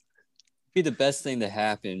 Be the best thing to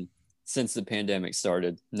happen since the pandemic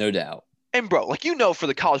started, no doubt. And bro, for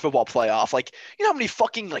the college football playoff, how many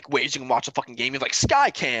fucking ways you can watch a fucking game? You have Sky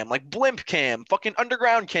Cam, Blimp Cam, fucking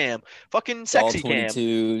Underground Cam, fucking Sexy Cam,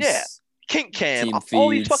 yeah, Kink Cam, all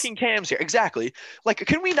these fucking cams here. Exactly.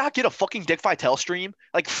 Can we not get a fucking Dick Vitale stream?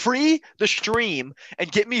 Free the stream and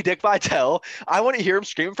get me Dick Vitale. I want to hear him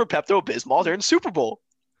screaming for Pepto-Bismol during the Super Bowl.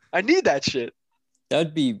 I need that shit.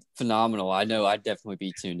 That'd be phenomenal. I know I'd definitely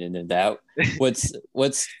be tuned into that.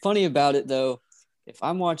 What's funny about it though, if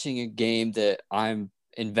I'm watching a game that I'm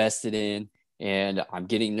invested in and I'm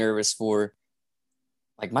getting nervous for,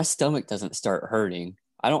 my stomach doesn't start hurting.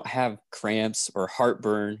 I don't have cramps or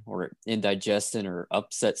heartburn or indigestion or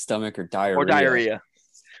upset stomach or diarrhea.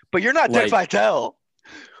 But you're not Dick Vitale.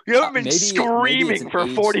 You haven't been screaming for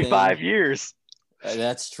 45 years.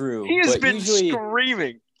 That's true. He has been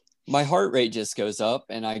screaming. My heart rate just goes up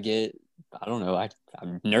and I'm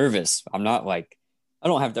nervous. I'm not I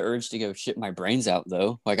don't have the urge to go shit my brains out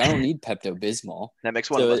though. I don't need Pepto-Bismol. That makes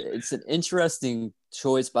one of us. It's an interesting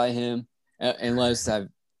choice by him, unless I've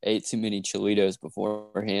ate too many Cholitos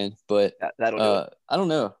beforehand. But That'll do it. I don't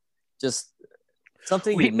know. Just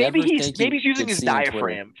something Maybe he's using his see on Twitter.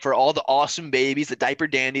 diaphragm for all the awesome babies, the diaper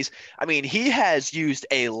dandies. I mean, he has used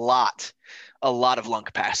a lot of lung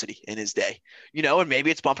capacity in his day, and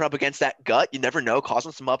maybe it's bumping up against that gut. You never know,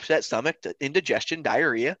 causing some upset stomach, indigestion,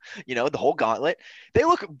 diarrhea, the whole gauntlet. They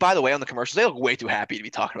look, by the way, on the commercials, they look way too happy to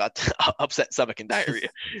be talking about upset stomach and diarrhea.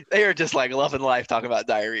 They are just like loving life talking about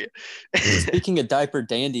diarrhea. Speaking of diaper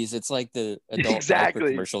dandies, it's like the adult diaper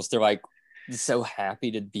commercials. They're like so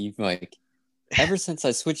happy to be like, ever since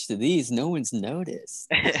I switched to these, no one's noticed.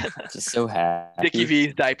 Just so happy. Dickie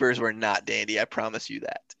V's diapers were not dandy. I promise you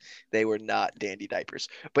that. They were not dandy diapers.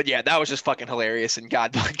 But yeah, that was just fucking hilarious. And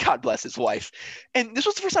God bless his wife. And this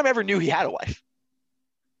was the first time I ever knew he had a wife.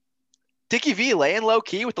 Dickie V laying low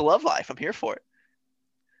key with the love life. I'm here for it.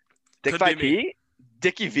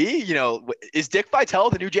 Dickie V, is Dick Vitale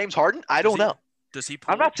the new James Harden? I don't know. Does he?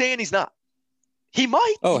 I'm not saying he's not. He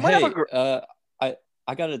might. Oh, he might hey,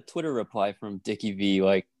 I got a Twitter reply from Dickie V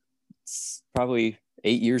like probably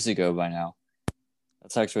 8 years ago by now.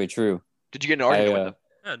 That's actually true. Did you get an argument with him?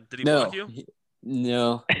 Yeah, did he block you?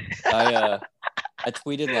 No. I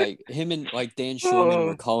tweeted like him and like Dan Shulman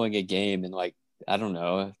were calling a game, and like I don't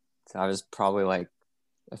know, I was probably like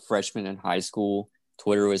a freshman in high school.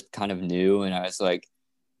 Twitter was kind of new, and I was like,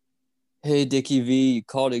 "Hey, Dickie V, you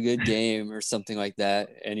called a good game," or something like that,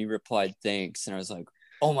 and he replied, "Thanks," and I was like,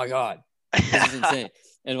 "Oh my god, this is insane!"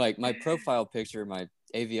 And like my profile picture, my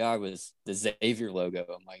AVI was the Xavier logo.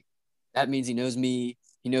 I'm like, that means he knows me.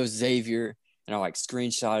 He knows Xavier. And I like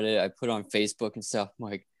screenshot it. I put it on Facebook and stuff. I'm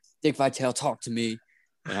like, Dick Vitale, talk to me.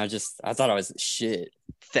 And I thought I was shit.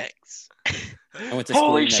 Thanks. I went to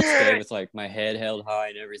school the next day with like my head held high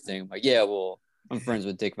and everything. I'm like, yeah, well, I'm friends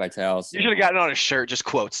with Dick Vitale. So. You should have gotten on a shirt, just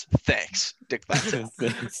quotes. Thanks, Dick Vitale.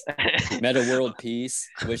 Meta world peace.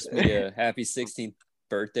 Wished me a happy 16th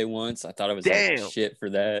birthday once. I thought I was like shit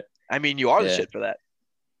for that. I mean, you are the shit for that.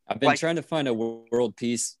 I've been trying to find a world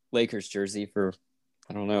peace Lakers jersey for,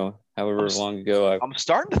 I don't know, however long ago. I'm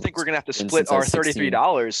starting to think we're going to have to split our $33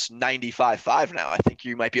 $95.5 now. I think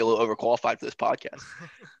you might be a little overqualified for this podcast.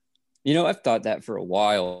 I've thought that for a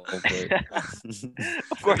while. But...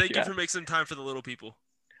 Of course, thank you for making some time for the little people.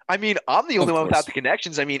 I mean, I'm the only one without the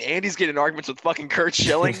connections. I mean, Andy's getting arguments with fucking Kurt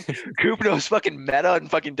Schilling. Coop knows fucking Meta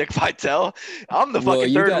and fucking Dick Vitale. I'm the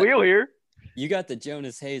fucking third wheel here. You got the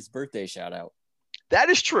Jonas Hayes birthday shout out. That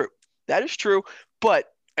is true. But,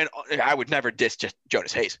 and I would never diss just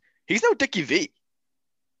Jonas Hayes. He's no Dickie V.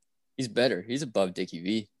 He's better. He's above Dickie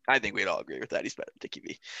V. I think we'd all agree with that. He's better than Dickie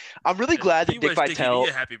V. I'm really glad that Dick Vitale.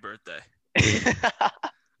 Dickie V a happy birthday.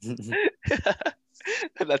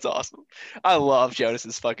 That's awesome. I love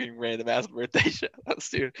Jonas's fucking random ass birthday shout outs,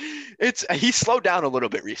 dude. He's slowed down a little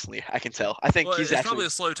bit recently. I can tell. I think it's probably a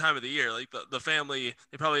slow time of the year. Like the family,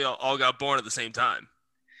 they probably all got born at the same time.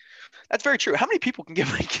 That's very true. How many people can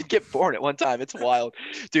get born at one time? It's wild,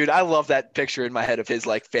 dude. I love that picture in my head of his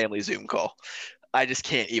like family Zoom call. I just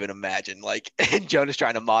can't even imagine and Jonas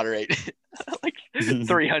trying to moderate like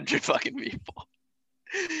 300 fucking people.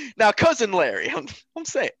 Now, cousin Larry, I'm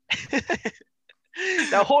saying.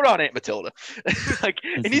 Now hold on, Aunt Matilda.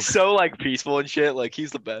 And he's so peaceful and shit.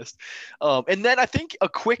 He's the best. And then I think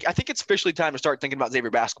it's officially time to start thinking about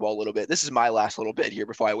Xavier basketball a little bit. This is my last little bit here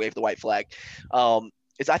before I wave the white flag.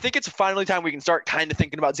 I think it's finally time we can start kind of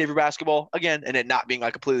thinking about Xavier basketball again, and it not being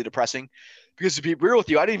completely depressing. Because to be real with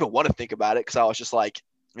you, I didn't even want to think about it because I was just like,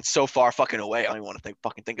 it's so far fucking away. I don't even want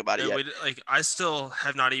to think about it yet. I still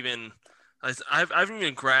have not even. I haven't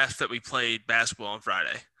even grasped that we played basketball on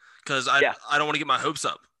Friday because I don't want to get my hopes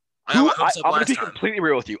up. I'm going to be completely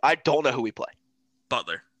real with you. I don't know who we play.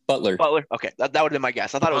 Butler. Okay, that would have been my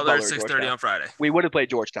guess. I thought Butler it was Butler. 6:30 on Friday. We would have played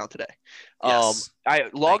Georgetown today. Yes. I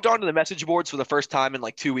logged onto the message boards for the first time in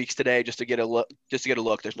 2 weeks today just to get a look. There's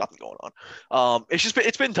nothing going on.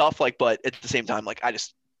 It's been tough. But at the same time, I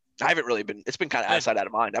haven't really been. It's been kind of out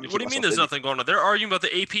of mind. What do you mean? There's nothing going on? They're arguing about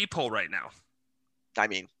the AP poll right now. I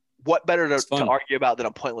mean, what better to argue about than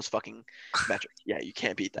a pointless fucking metric? Yeah, you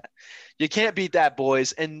can't beat that. You can't beat that,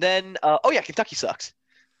 boys. And then, Kentucky sucks.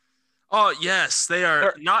 Oh, yes.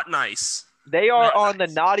 They're not nice. They are on the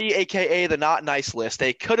naughty, a.k.a. the not nice list.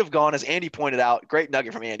 They could have gone, as Andy pointed out, great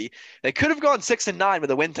nugget from Andy. They could have gone 6-9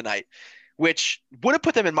 with a win tonight, which would have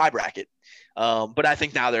put them in my bracket. But I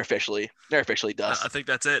think now they're officially dust. I think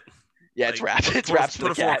that's it. Yeah, it's wrapped. It's wrapped.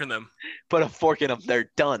 Put a fork in them. Put a fork in them.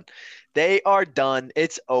 They're done. They are done.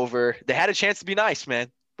 It's over. They had a chance to be nice,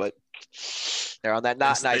 man, but they're on that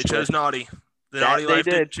not nice. They chose naughty. The naughty they life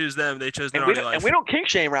did. didn't choose them. They chose the And naughty life. we don't kink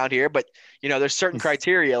shame around here, but there's certain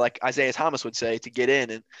criteria, like Isaiah Thomas would say, to get in,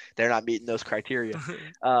 and they're not meeting those criteria.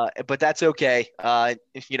 But that's okay.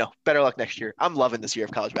 Better luck next year. I'm loving this year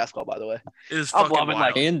of college basketball, by the way. It is I'm fucking loving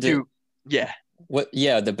wild. like Duke. Yeah.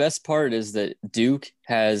 The best part is that Duke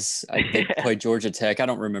they play Georgia Tech. I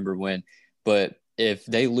don't remember when, but if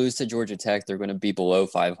they lose to Georgia Tech, they're going to be below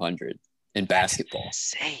 500 in basketball.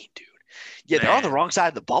 That's insane, dude. Yeah, they're on the wrong side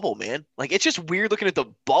of the bubble, man. Like, it's just weird looking at the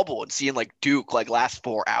bubble and seeing like Duke like last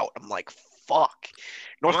 4 out. I'm like, fuck.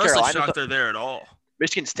 North I'm honestly Carolina, shocked they're there at all.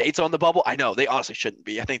 Michigan State's on the bubble. I know they honestly shouldn't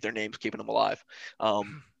be. I think their name's keeping them alive.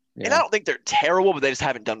 And I don't think they're terrible, but they just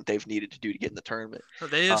haven't done what they've needed to do to get in the tournament.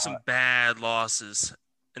 They have some bad losses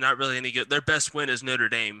and not really any good. Their best win is Notre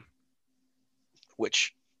Dame,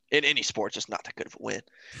 which in any sport, just not that good of a win.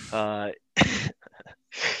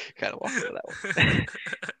 Kind of walked into that one.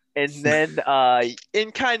 And then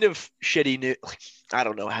in kind of shitty news, I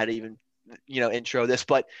don't know how to even intro this,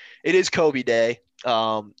 but it is Kobe Day.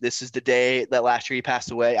 This is the day that last year he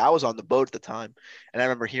passed away. I was on the boat at the time, and I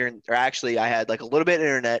remember I had like a little bit of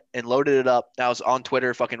internet and loaded it up. I was on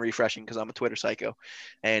Twitter fucking refreshing because I'm a Twitter psycho,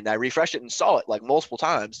 and I refreshed it and saw it like multiple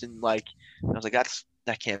times, and like I was like,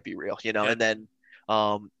 that can't be real, Yeah. And then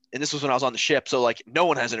and this was when I was on the ship, so like no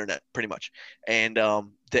one has internet pretty much, and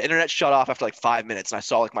the internet shut off after like 5 minutes, and I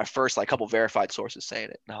saw like my first like couple verified sources saying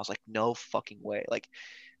it, and I was like, no fucking way, like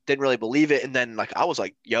didn't really believe it. And then like I was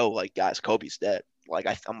like, yo, like guys, Kobe's dead. Like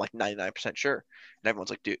I'm like 99% sure. And everyone's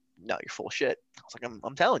like, dude, no, you're full of shit. I was like,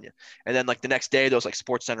 I'm telling you. And then like the next day there was like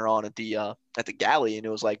Sports Center on at the galley, and it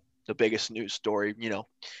was like the biggest news story,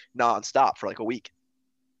 nonstop for like a week.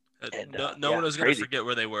 And no one was going to forget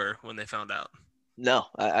where they were when they found out. No,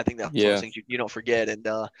 I think that's one of those things you don't forget. And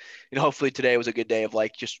hopefully today was a good day of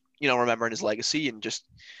like just remembering his legacy, and just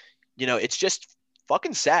it's just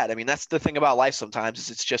fucking sad. I mean, that's the thing about life sometimes,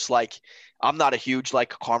 is it's just like, I'm not a huge like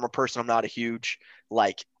karma person. I'm not a huge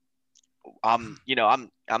like I'm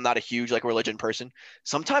not a huge like religion person.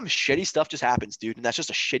 Sometimes shitty stuff just happens, dude, and that's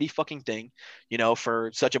just a shitty fucking thing,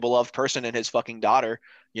 for such a beloved person and his fucking daughter,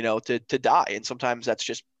 to die. And sometimes that's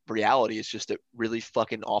just reality. It's just that really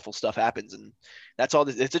fucking awful stuff happens, and that's all.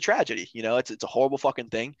 It's a tragedy, it's a horrible fucking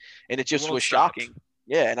thing, and it just was shocking.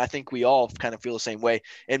 Yeah, and I think we all kind of feel the same way.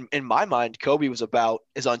 And in my mind, Kobe was about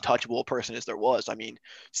as untouchable a person as there was. I mean,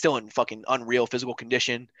 still in fucking unreal physical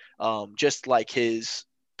condition, just like his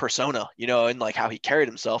persona, and like how he carried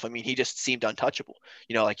himself. I mean, he just seemed untouchable.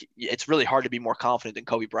 Like it's really hard to be more confident than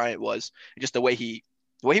Kobe Bryant was. Just the way he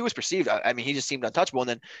was perceived. I mean, he just seemed untouchable. And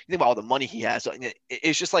then you think about all the money he has.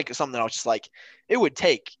 It's just like something that I was just like, it would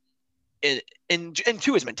take. And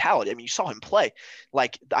to his mentality, I mean, you saw him play.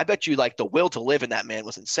 Like, I bet you, like, the will to live in that man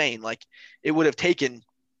was insane. Like, it would have taken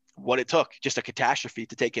what it took, just a catastrophe,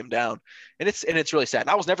 to take him down. And it's really sad. And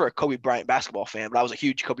I was never a Kobe Bryant basketball fan, but I was a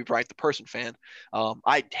huge Kobe Bryant the person fan.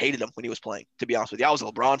 I hated him when he was playing, to be honest with you. I was a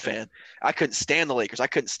LeBron fan. I couldn't stand the Lakers. I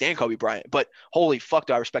couldn't stand Kobe Bryant. But holy fuck,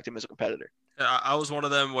 do I respect him as a competitor. I was one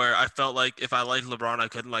of them where I felt like if I liked LeBron, I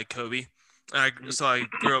couldn't like Kobe. So I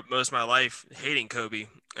grew up most of my life hating Kobe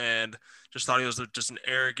and just thought he was just an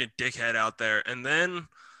arrogant dickhead out there. And then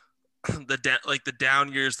the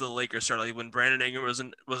down years of the Lakers started, like when Brandon Ingram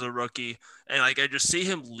was a rookie, and like I just see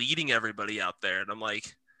him leading everybody out there, and I'm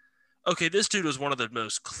like, okay, this dude was one of the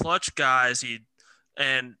most clutch guys. He's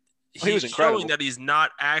was incredible. showing that he's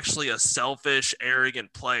not actually a selfish,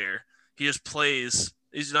 arrogant player. He just plays.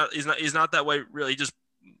 He's not that way really. He just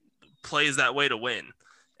plays that way to win.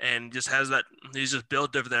 And just has that, he's just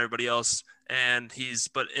built different than everybody else.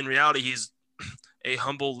 But in reality, he's a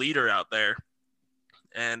humble leader out there.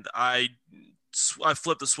 And I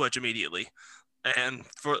flipped the switch immediately. And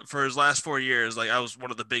for his last 4 years, like I was one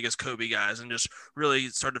of the biggest Kobe guys, and just really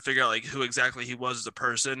started to figure out like who exactly he was as a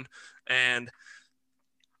person. And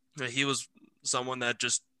he was someone that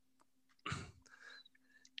just,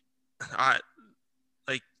 I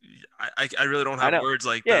really don't have words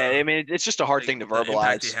like that. Yeah, I mean, it's just a hard thing to verbalize. The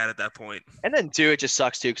impact he had at that point. And then, too, it just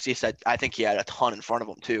sucks, too, because I think he had a ton in front of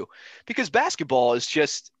him, too. Because basketball is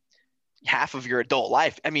just half of your adult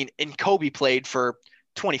life. I mean, and Kobe played for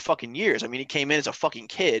 20 fucking years. I mean, he came in as a fucking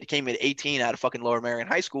kid. He came in at 18 out of fucking Lower Merion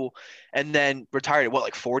High School, and then retired at,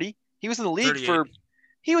 like 40? He was in the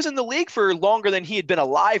league for longer than he had been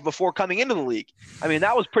alive before coming into the league. I mean,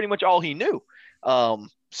 that was pretty much all he knew.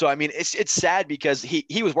 So, I mean, it's sad because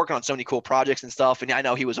he was working on so many cool projects and stuff. And I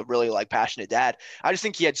know he was a really like passionate dad. I just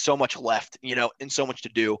think he had so much left, and so much to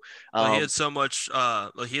do. He had so much,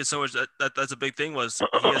 that's a big thing was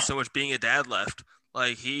he had so much being a dad left.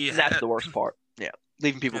 Like that's the worst part. Yeah.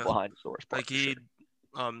 Leaving people behind is the worst part.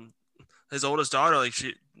 Like his oldest daughter, like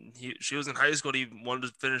she was in high school. He wanted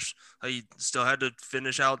to finish. He still had to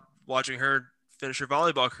finish out watching her finish her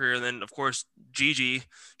volleyball career. And then, of course, Gigi,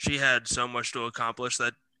 she had so much to accomplish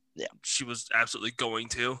that she was absolutely going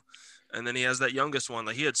to. And then he has that youngest one.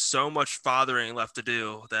 Like, he had so much fathering left to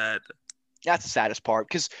do that. That's the saddest part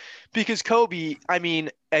because Kobe, I mean,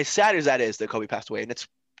 as sad as that is that Kobe passed away, and it's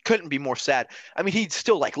couldn't be more sad. I mean, he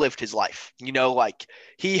still like lived his life, you know, like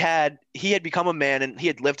he had become a man and he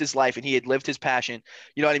had lived his life and he had lived his passion,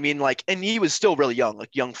 you know what I mean? Like, and he was still really young,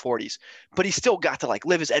 like young 40s, but he still got to like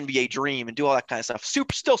live his NBA dream and do all that kind of stuff.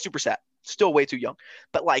 Still super sad, still way too young.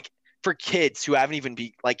 But like for kids who haven't even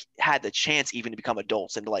had the chance even to become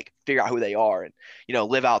adults and to like figure out who they are and, you know,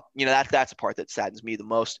 live out, you know, that's the part that saddens me the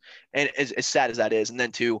most. And as sad as that is. And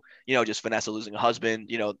then too, you know, just Vanessa losing a husband,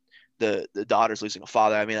 you know, the daughter's losing a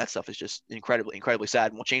father. I mean, that stuff is just incredibly sad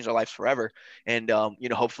and will change their lives forever. And, you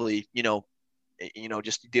know, hopefully, you know,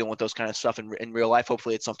 just dealing with those kind of stuff in real life.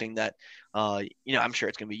 Hopefully it's something that, you know, I'm sure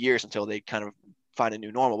it's going to be years until they kind of find a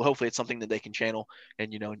new normal, but hopefully it's something that they can channel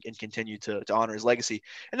and, you know, and continue to honor his legacy.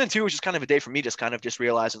 And then too, it's just kind of a day for me, just kind of just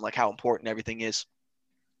realizing like how important everything is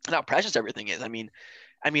and how precious everything is. I mean,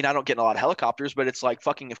 I don't get in a lot of helicopters, but it's like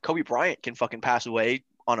fucking, if Kobe Bryant can fucking pass away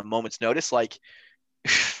on a moment's notice, like,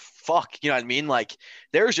 fuck, you know what I mean? Like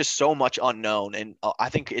there's just so much unknown. And I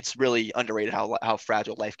think it's really underrated how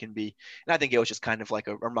fragile life can be. And I think it was just kind of like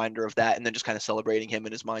a reminder of that. And then just kind of celebrating him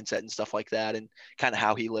and his mindset and stuff like that. And kind of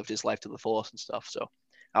how he lived his life to the fullest and stuff. So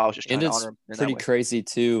I was just trying to honor him. And it's pretty crazy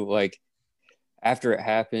too. Like after it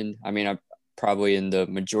happened, I mean, I'm probably in the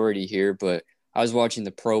majority here, but I was watching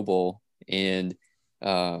the Pro Bowl and,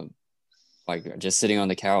 like just sitting on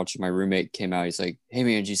the couch, my roommate came out. He's like, "Hey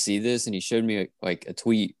man, did you see this?" And he showed me like a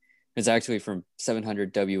tweet. It's actually from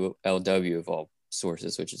 700 WLW of all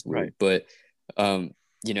sources, which is weird. Right. But,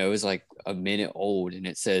 you know, it was like a minute old and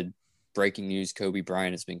it said, "Breaking news, Kobe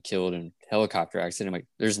Bryant has been killed in helicopter accident." I'm like,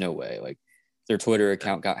 there's no way. Like their Twitter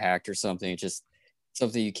account got hacked or something. It's just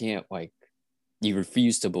something you can't like, you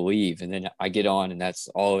refuse to believe. And then I get on and that's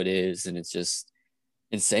all it is. And it's just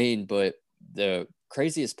insane. But the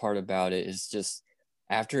craziest part about it is just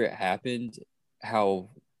after it happened, how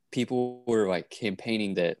people were like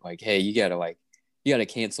campaigning that like, hey, you gotta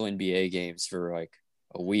cancel NBA games for like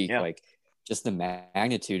a week. Yeah. Like just the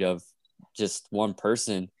magnitude of just one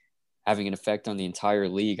person having an effect on the entire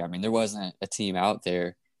league. I mean, there wasn't a team out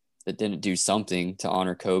there that didn't do something to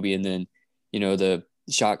honor Kobe. And then, you know, the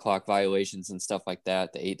shot clock violations and stuff like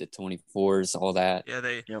that, the 8 to 24s, all that.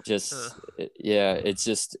 Yeah, it's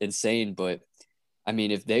just insane. But I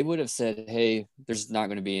mean, if they would have said, hey, there's not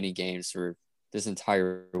going to be any games for this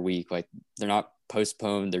entire week, like they're not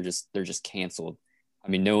postponed, they're just canceled. I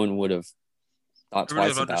mean, no one would have thought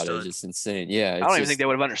twice about it. It's just insane. Yeah. I don't even think they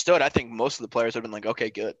would have understood. I think most of the players would have been like,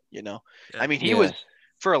 okay, good. You know, I mean, he was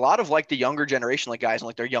for a lot of like the younger generation, like guys in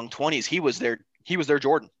like their young 20s, he was their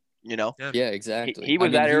Jordan, you know? Yeah, exactly. He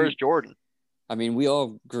was that era's Jordan. I mean, we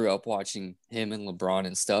all grew up watching him and LeBron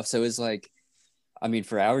and stuff. So it's like, I mean,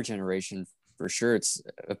 for our generation, for sure, it's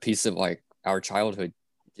a piece of like our childhood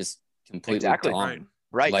just completely gone.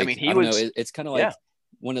 Right. Like, I mean, he was. It's kind of like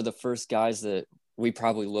one of the first guys that we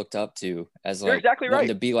probably looked up to as like You're exactly right.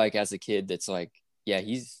 to be like as a kid. That's like, yeah,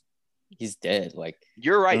 he's dead. Like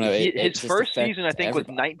you're right. His first season, I think, was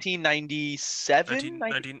 1997.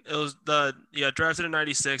 It was drafted in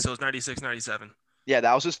 96. So it was 96, 97. Yeah,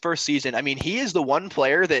 that was his first season. I mean, he is the one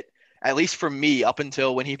player that, at least for me, up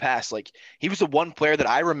until when he passed, like he was the one player that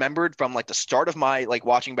I remembered from like the start of my like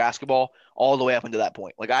watching basketball all the way up until that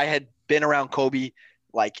point. Like I had been around Kobe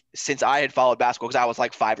like since I had followed basketball because I was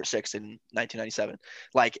like 5 or 6 in 1997.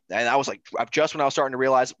 Like, and I was like just when I was starting to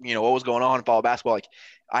realize, you know, what was going on and follow basketball. Like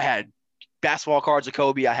I had basketball cards of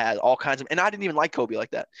Kobe. I had all kinds of, and I didn't even like Kobe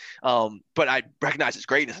like that. But I recognized his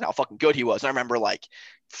greatness and how fucking good he was. And I remember like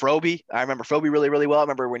Froby. I remember Froby really, really well. I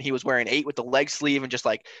remember when he was wearing 8 with the leg sleeve and just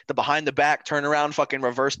like the behind the back turnaround fucking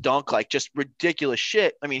reverse dunk, like just ridiculous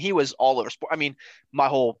shit. I mean, he was all over sport. I mean, my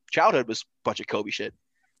whole childhood was a bunch of Kobe shit.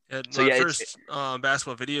 Yeah, so my first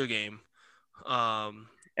basketball video game.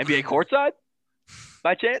 NBA Courtside?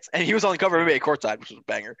 By chance? And he was on the cover of NBA Courtside, which was a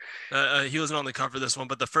banger. He wasn't on the cover of this one,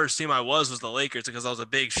 but the first team I was the Lakers because I was a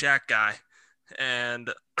big Shaq guy. And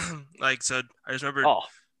like so I just remember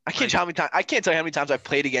I can't tell you how many times I've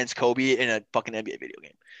played against Kobe in a fucking NBA video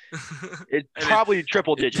game. It's probably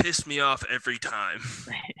triple digits. It pissed me off every time.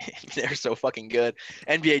 They're so fucking good.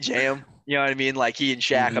 NBA Jam. You know what I mean? Like he and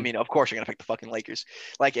Shaq. I mean, of course you're gonna pick the fucking Lakers.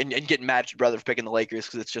 Like and getting mad at your brother for picking the Lakers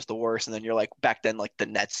because it's just the worst. And then you're like back then like the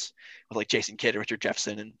Nets with like Jason Kidd, Richard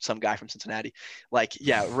Jefferson, and some guy from Cincinnati. Like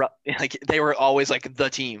like they were always like the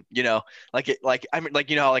team. You know, I mean like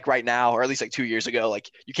like right now or at least like 2 years ago, like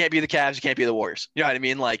you can't be the Cavs, you can't be the Warriors. You know what I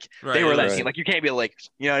mean? Like they were that team. Like you can't be the Lakers.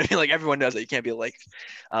 You know what I mean? Like everyone knows that you can't be the Lakers.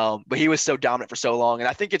 But he was so dominant for so long, and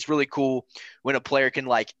I think it's really cool when a player can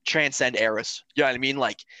like transcend eras. You know what I mean?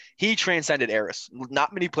 Like he transcended eras.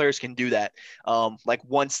 Not many players can do that. Like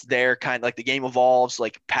once they're kind of like the game evolves,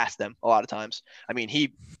 like past them a lot of times. I mean,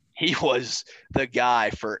 he was the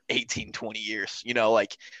guy for 18, 20 years,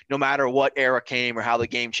 like no matter what era came or how the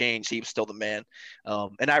game changed, he was still the man.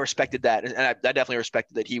 And I respected that. And I definitely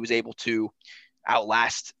respected that he was able to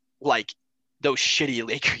outlast like those shitty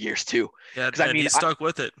Laker years too. Yeah. Because I mean, he stuck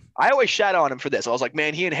with it. I always shat on him for this. I was like,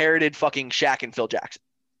 man, he inherited fucking Shaq and Phil Jackson.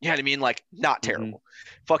 You know what I mean? Like, not terrible.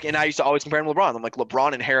 And I used to always compare him to LeBron. I'm like,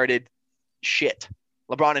 LeBron inherited shit.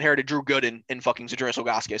 LeBron inherited Drew Gooden and fucking Zydrunas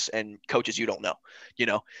Ilgauskas and coaches you don't know,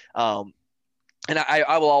 And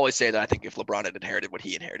I will always say that I think if LeBron had inherited what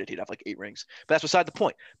he inherited, he'd have like 8 rings. But that's beside the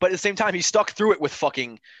point. But at the same time, he stuck through it with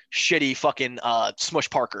fucking shitty fucking Smush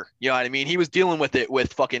Parker. You know what I mean? He was dealing with it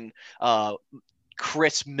with fucking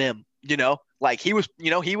Chris Mim, Like he was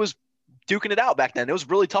duking it out back then. It was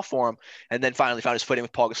really tough for him. And then finally found his footing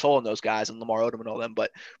with Paul Gasol and those guys and Lamar Odom and all them.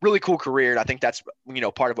 But really cool career. And I think that's,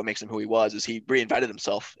 part of what makes him who he was is he reinvented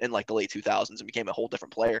himself in like the late 2000s and became a whole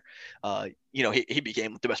different player. He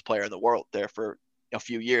became the best player in the world there for a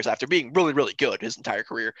few years after being really, really good his entire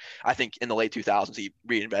career. I think in the late 2000s, he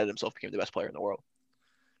reinvented himself, became the best player in the world.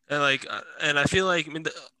 And I feel like,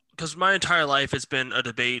 because my entire life it's been a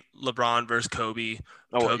debate: LeBron versus Kobe,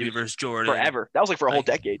 Kobe versus Jordan. Forever. That was like for a whole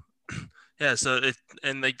decade. Yeah, so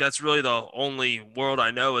that's really the only world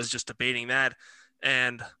I know is just debating that,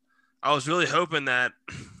 and I was really hoping that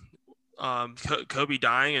Kobe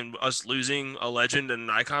dying and us losing a legend and an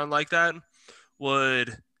icon like that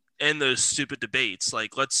would end those stupid debates.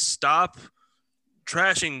 Like, let's stop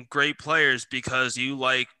trashing great players because you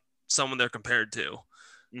like someone they're compared to,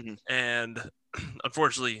 and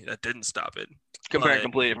unfortunately, that didn't stop it. Comparing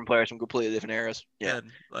completely different players from completely different eras. Yeah,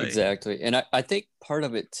 exactly. And I think part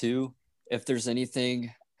of it too, if there's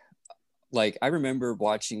anything, like I remember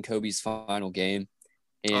watching Kobe's final game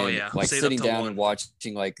and sitting down and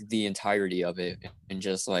watching like the entirety of it and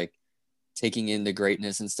just like taking in the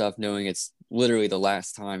greatness and stuff, knowing it's literally the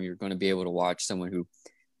last time you're going to be able to watch someone who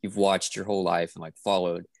you've watched your whole life and like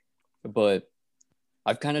followed. But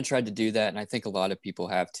I've kind of tried to do that. And I think a lot of people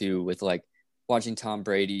have too, with like watching Tom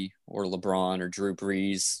Brady or LeBron or Drew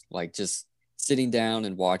Brees, like just sitting down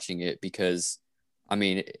and watching it, because I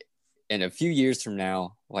mean, in a few years from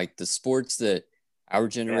now, like the sports that our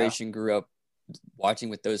generation grew up watching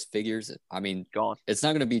with those figures, I mean, gone. It's not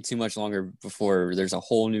going to be too much longer before there's a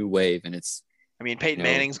whole new wave. And it's, Peyton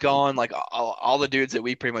Manning's gone. Like all the dudes that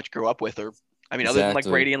we pretty much grew up with are, other than like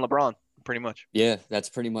Brady and LeBron, pretty much. Yeah, that's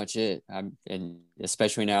pretty much it. And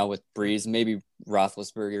especially now with Breeze, maybe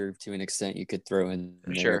Roethlisberger to an extent you could throw in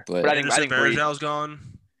there, sure. But I think Breeze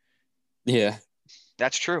gone. Yeah,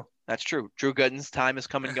 that's true. Drew Gooden's time is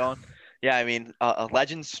come and gone. Yeah,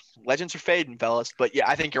 legends are fading, fellas. But yeah,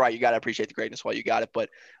 I think you're right. You got to appreciate the greatness while you got it. But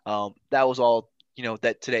that was all,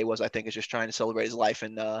 that today was, I think, is just trying to celebrate his life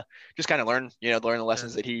and just kind of learn the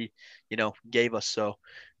lessons that he, gave us. So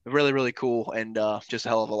really, really cool. And just a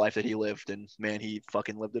hell of a life that he lived. And man, he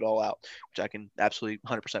fucking lived it all out, which I can absolutely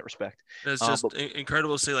 100% respect. It's just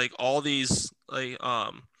incredible to see like all these, like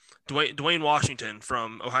Dwayne Washington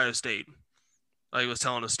from Ohio State, like was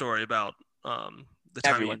telling a story about the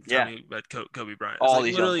time he met Kobe Bryant. All like,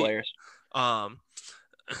 these young players.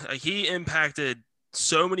 He impacted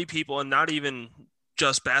so many people, and not even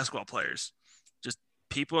just basketball players, just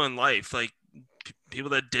people in life. Like people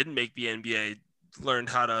that didn't make the NBA learned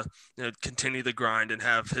how to continue the grind and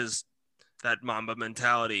have that Mamba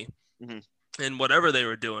mentality. And whatever they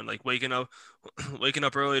were doing, like waking up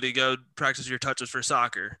early to go practice your touches for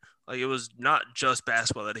soccer. Like it was not just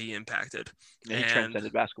basketball that he impacted. Yeah, he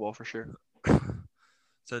transcended basketball for sure.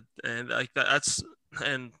 So, and like that's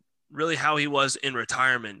really how he was in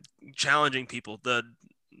retirement, challenging people. The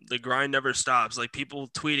grind never stops. Like people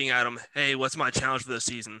tweeting at him, "Hey, what's my challenge for this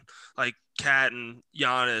season?" Like Kat and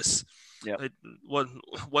Giannis. Yeah. Like,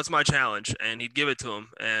 what's my challenge? And he'd give it to him,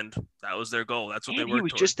 and that was their goal. That's what they worked He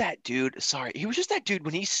was just that dude. Sorry, he was just that dude.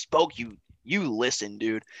 When he spoke, you listen,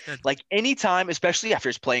 dude. Yeah. Like anytime, especially after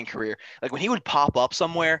his playing career, like when he would pop up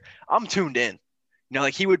somewhere, I'm tuned in.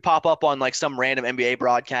 Like he would pop up on like some random NBA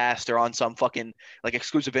broadcast or on some fucking like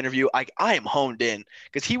exclusive interview. I am honed in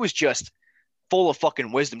because he was just full of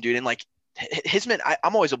fucking wisdom, dude. And like his man,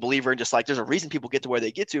 I'm always a believer in just like there's a reason people get to where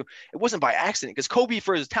they get to. It wasn't by accident, because Kobe,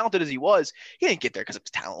 for as talented as he was, he didn't get there because of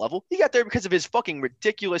his talent level. He got there because of his fucking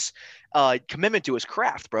ridiculous commitment to his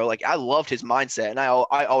craft, bro. Like I loved his mindset, and I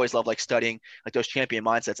always loved like studying like those champion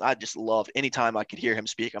mindsets. I just loved anytime I could hear him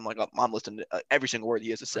speak. I'm like, I'm listening to every single word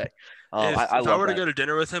he has to say. If I I were to that. go to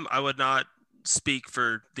dinner with him, I would not speak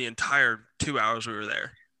for the entire 2 hours we were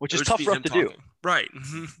there. Which It is would tough be for us him to do. talking. Right.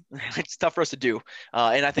 It's tough for us to do,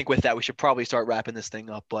 and I think with that we should probably start wrapping this thing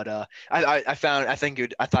up. But I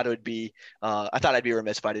thought I'd be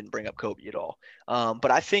remiss if I didn't bring up Kobe at all. But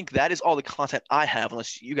I think that is all the content I have,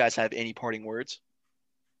 unless you guys have any parting words,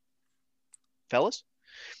 fellas.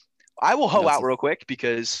 I will hoe out real quick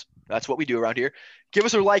because that's what we do around here. Give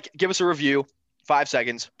us a like, give us a review, 5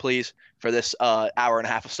 seconds, please, for this hour and a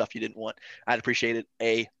half of stuff you didn't want. I'd appreciate it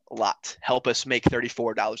a lot. Help us make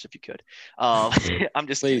 $34 if you could. I'm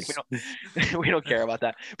just kidding. We don't care about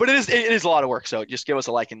that, but it is a lot of work. So just give us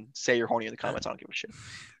a like and say you're horny in the comments. I don't give a shit.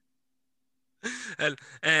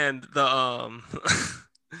 And the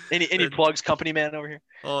any plugs, company man over here?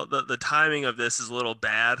 Well, the timing of this is a little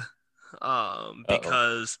bad,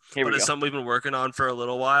 because it's something we've been working on for a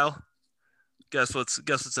little while. Guess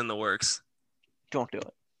what's in the works? Don't do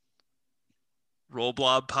it. Roll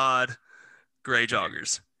Blob Pod, Gray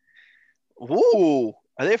Joggers. Ooh,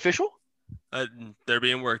 are they official? They're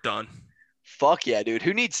being worked on. Fuck yeah, dude.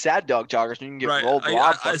 Who needs sad dog joggers when you can get Right. Roll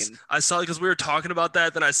Blob? I saw it because we were talking about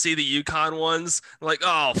that. Then I see the Yukon ones. I'm like,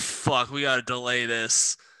 oh fuck, we gotta delay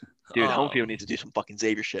this. Dude, home field needs to do some fucking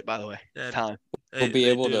Xavier shit. By the way, it's time. We'll be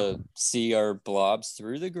able to see our blobs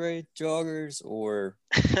through the gray joggers, or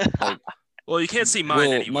like, well, you can't see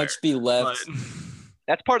mine anywhere. Much be left. But...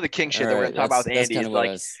 That's part of the king shit that we're gonna talk about with Andy. Is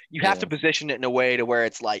like you have to position it in a way to where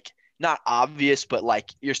it's like not obvious, but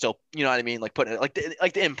like you're still, you know what I mean? Like putting it like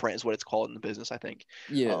the imprint is what it's called in the business, I think.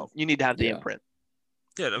 Yeah. You need to have the imprint.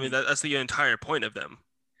 Yeah, I mean that's the entire point of them.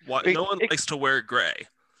 No one likes to wear gray.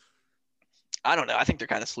 I don't know. I think they're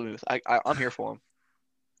kind of smooth. I'm here for them.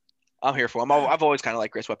 I've always kind of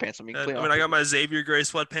liked gray sweatpants. I got my Xavier gray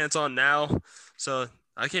sweatpants on now, so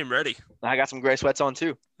I came ready. I got some gray sweats on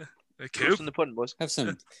too. Coop in the pudding, boys. Got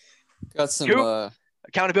some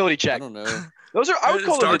accountability check. I don't know. Those are I would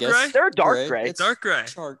call them gray. They're dark gray. It's dark gray.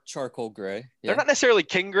 Charcoal gray. Yeah. They're not necessarily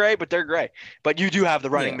king gray, but they're gray. But you do have the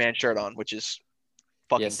running man shirt on, which is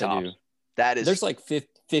fucking top. I do. That is. There's like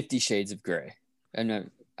 50 shades of gray, and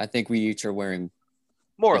I think we each are wearing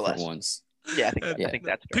more or less ones. Yeah, I think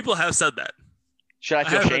that's fair. People have said that. Should I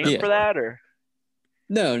feel shame for that or?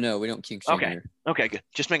 No, we don't kink shame here. Okay, good.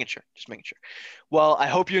 Just making sure. Well, I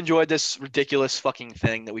hope you enjoyed this ridiculous fucking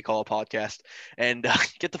thing that we call a podcast. And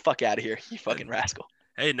get the fuck out of here, you fucking rascal.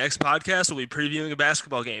 Hey, next podcast we'll be previewing a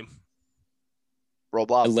basketball game. Roll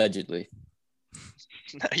Blob. Allegedly.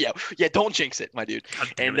 yeah. Don't jinx it, my dude.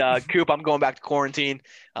 And Coop, I'm going back to quarantine.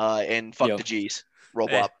 And fuck the G's. Roll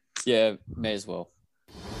Blob. Yeah, may as well.